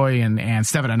Deanna Troi and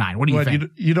 7 of 9. What do you think?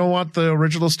 You don't want the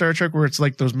original Star Trek where it's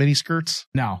like those mini skirts?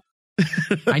 No.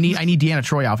 I need Deanna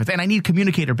Troi outfits, and I need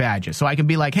communicator badges so I can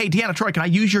be like, hey, Deanna Troi, can I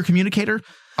use your communicator?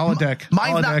 Holodeck.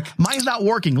 Mine's not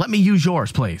working. Let me use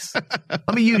yours, please.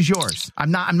 Let me use yours.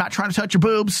 I'm not trying to touch your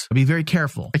boobs. I'll be very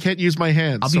careful. I can't use my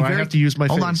hands, I have to use my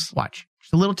face. Hold on, watch.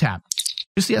 Just a little tap.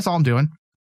 Just see, that's all I'm doing.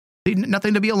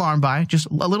 Nothing to be alarmed by. Just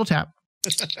a little tap.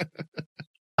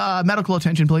 Medical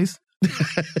attention, please.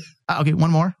 Okay,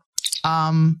 one more.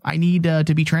 I need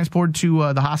to be transported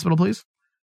to the hospital, please.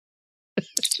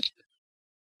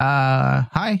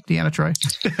 Hi, Deanna Troi.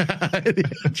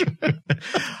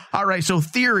 All right, so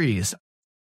theories.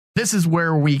 This is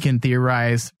where we can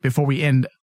theorize before we end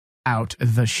out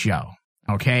the show.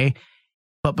 Okay.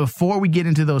 But before we get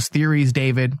into those theories,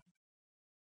 David,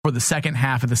 for the second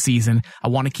half of the season, I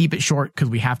want to keep it short because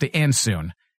we have to end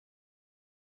soon.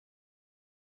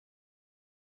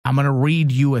 I'm going to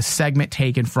read you a segment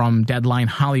taken from Deadline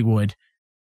Hollywood,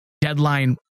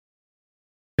 Deadline.com,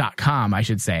 I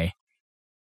should say,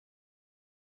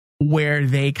 where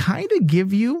they kind of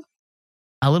give you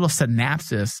a little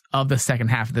synopsis of the second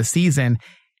half of the season,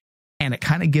 and it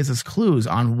kind of gives us clues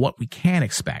on what we can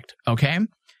expect, okay?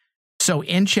 So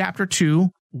in Chapter 2,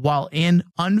 while in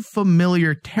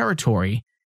unfamiliar territory,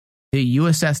 the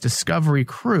USS Discovery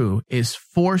crew is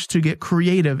forced to get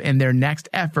creative in their next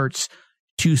efforts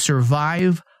to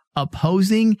survive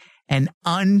opposing and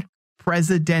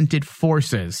unprecedented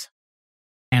forces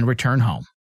and return home.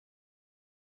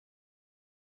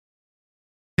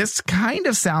 This kind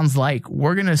of sounds like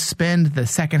we're going to spend the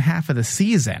second half of the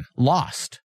season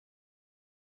lost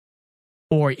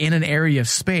or in an area of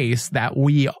space that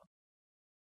we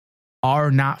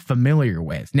are not familiar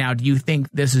with. Now, do you think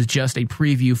this is just a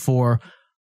preview for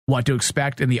what to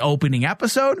expect in the opening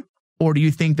episode? Or do you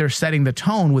think they're setting the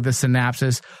tone with a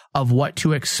synopsis of what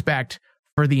to expect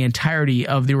for the entirety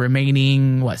of the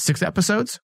remaining, 6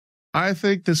 episodes? I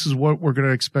think this is what we're going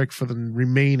to expect for the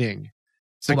remaining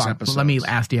 6 episodes. Let me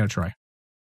ask Deanna Troy.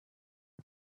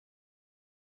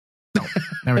 No,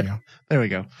 there we go. There we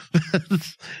go.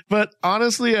 But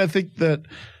honestly, I think that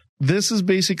this is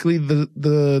basically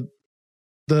the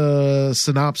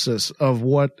synopsis of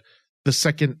what the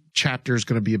second chapter is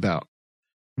going to be about.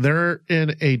 They're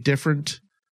in a different,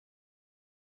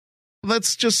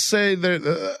 let's just say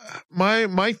that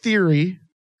my theory,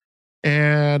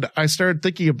 and I started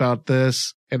thinking about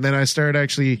this, and then I started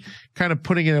actually kind of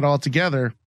putting it all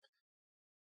together.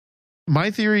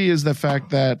 My theory is the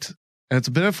fact that, and it's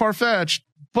a bit far-fetched,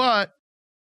 but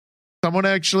someone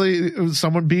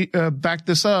backed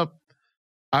this up.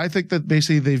 I think that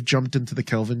basically they've jumped into the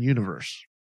Kelvin universe.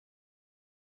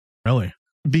 Really?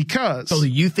 Because. So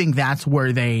you think that's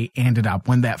where they ended up?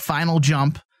 When that final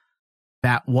jump,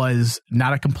 that was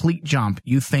not a complete jump,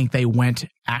 you think they went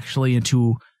actually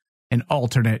into an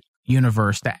alternate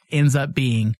universe that ends up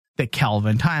being the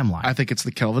Kelvin timeline? I think it's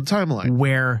the Kelvin timeline.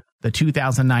 Where the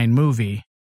 2009 movie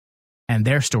and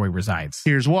their story resides.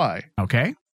 Here's why.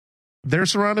 Okay. They're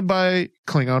surrounded by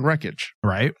Klingon wreckage.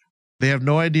 Right. They have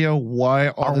no idea why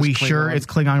all Are this we Klingon... sure it's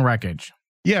Klingon wreckage?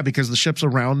 Yeah, because the ships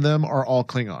around them are all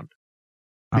Klingon.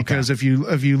 Because if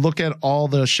you look at all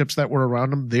the ships that were around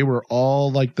them, they were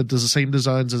all like the same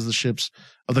designs as the ships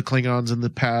of the Klingons in the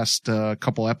past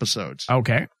couple episodes.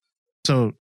 Okay.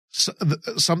 So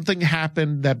something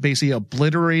happened that basically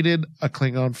obliterated a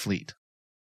Klingon fleet.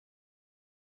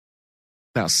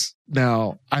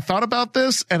 Now I thought about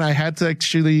this and I had to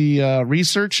actually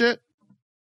research it.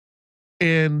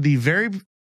 In the very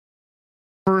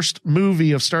first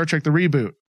movie of Star Trek, the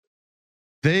reboot,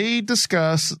 they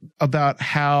discuss about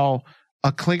how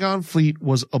a Klingon fleet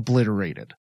was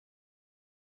obliterated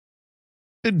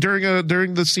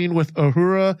during the scene with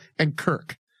Uhura and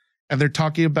Kirk, and they're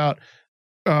talking about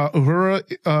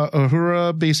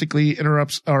Uhura basically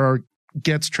interrupts or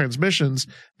gets transmissions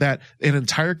that an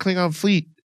entire Klingon fleet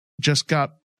just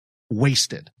got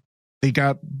wasted. They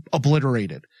got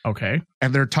obliterated. Okay.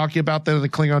 And they're talking about that in the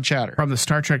Klingon chatter. From the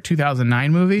Star Trek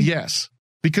 2009 movie? Yes.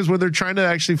 Because when they're trying to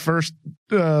actually first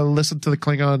listen to the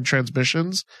Klingon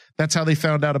transmissions, that's how they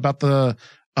found out about the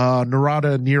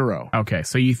Narada Nero. Okay,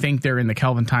 so you think they're in the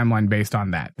Kelvin timeline based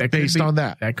on that? That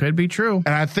could be true.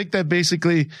 And I think that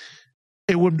basically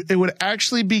it would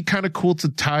actually be kind of cool to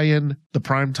tie in the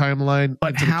Prime timeline.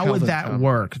 But how would that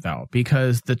work, though?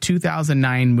 Because the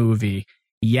 2009 movie,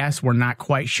 yes, we're not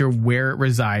quite sure where it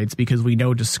resides because we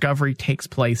know Discovery takes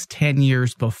place 10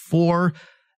 years before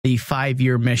the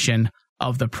 5-year mission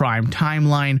of the Prime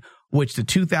timeline, which the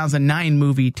 2009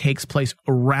 movie takes place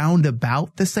around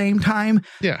about the same time.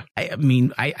 Yeah. I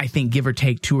mean, I think give or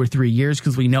take 2 or 3 years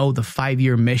because we know the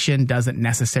 5-year mission doesn't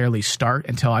necessarily start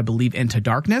until, I believe, Into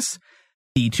Darkness.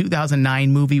 The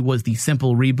 2009 movie was the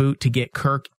simple reboot to get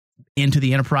Kirk into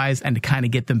the Enterprise and to kind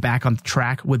of get them back on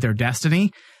track with their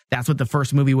destiny. That's what the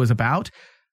first movie was about.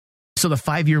 So the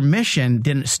 5-year mission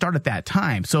didn't start at that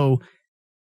time. So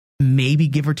maybe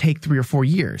give or take 3 or 4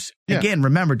 years. Yeah. Again,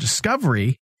 remember,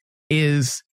 Discovery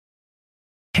is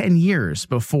 10 years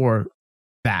before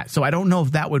that. So I don't know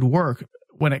if that would work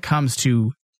when it comes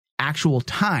to actual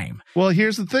time. Well,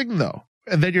 here's the thing, though.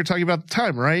 And then you're talking about the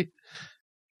time, right?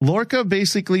 Lorca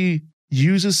basically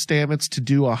uses Stamets to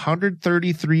do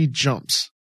 133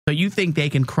 jumps. So you think they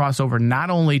can cross over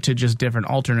not only to just different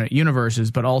alternate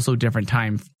universes, but also different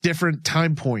time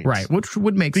points. Right, which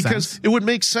would make sense. Because it would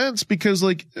make sense because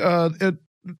like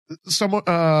someone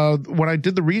when I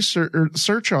did the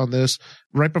research on this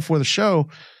right before the show,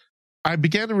 I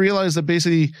began to realize that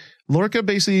basically Lorca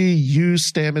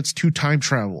used Stamets to time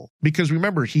travel, because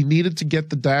remember, he needed to get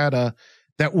the data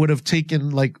that would have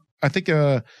taken, like, I think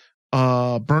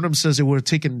Burnham says it would have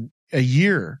taken a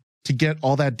year to get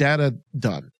all that data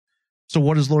done. So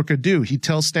what does Lorca do? He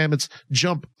tells Stamets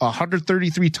jump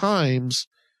 133 times.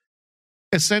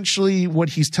 Essentially, what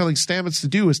he's telling Stamets to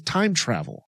do is time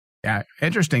travel. Yeah,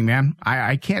 interesting, man.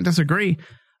 I can't disagree.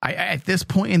 At this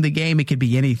point in the game, it could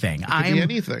be anything.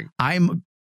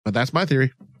 But that's my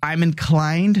theory. I'm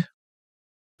inclined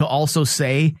to also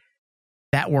say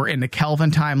that we're in the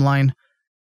Kelvin timeline.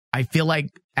 I feel like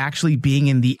actually being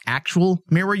in the actual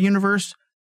mirror universe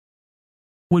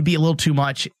would be a little too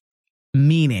much,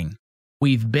 meaning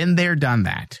we've been there, done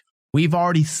that. We've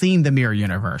already seen the mirror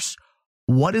universe.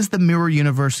 What is the mirror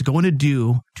universe going to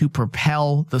do to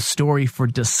propel the story for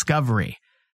Discovery?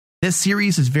 This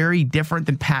series is very different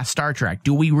than past Star Trek.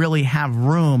 Do we really have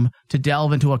room to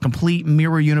delve into a complete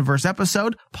mirror universe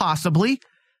episode? Possibly.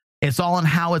 It's all in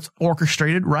how it's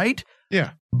orchestrated, right?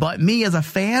 Yeah. But me as a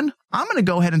fan, I'm going to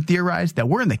go ahead and theorize that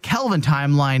we're in the Kelvin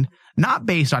timeline, not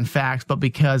based on facts, but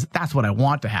because that's what I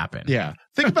want to happen. Yeah.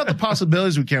 Think about the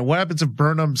possibilities we can. What happens if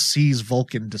Burnham sees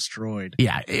Vulcan destroyed?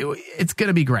 Yeah, it's going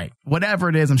to be great. Whatever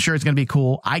it is, I'm sure it's going to be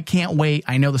cool. I can't wait.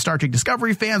 I know the Star Trek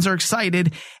Discovery fans are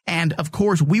excited. And of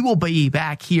course, we will be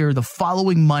back here the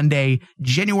following Monday,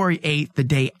 January 8th, the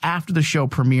day after the show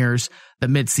premieres. The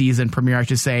mid-season premiere, I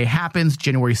should say, happens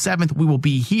January 7th. We will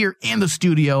be here in the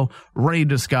studio ready to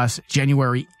discuss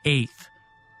January 8th.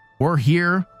 We're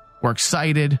here. We're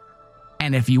excited.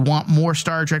 And if you want more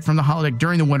Star Trek from the holodeck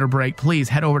during the winter break, please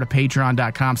head over to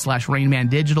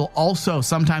patreon.com/RainmanDigital. Also,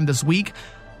 sometime this week,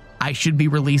 I should be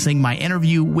releasing my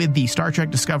interview with the Star Trek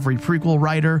Discovery prequel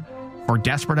writer for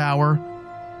Desperate Hour,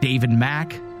 David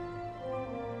Mack.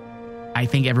 I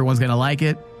think everyone's going to like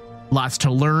it. Lots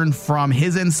to learn from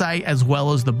his insight, as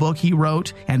well as the book he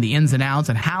wrote and the ins and outs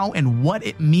and how and what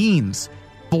it means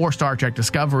for Star Trek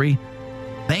Discovery.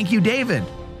 Thank you, David.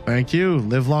 Thank you.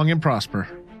 Live long and prosper.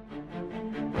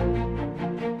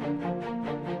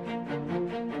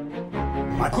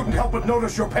 I couldn't help but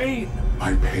notice your pain.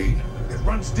 My pain? It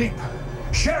runs deep.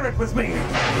 Share it with me.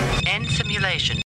 End simulation.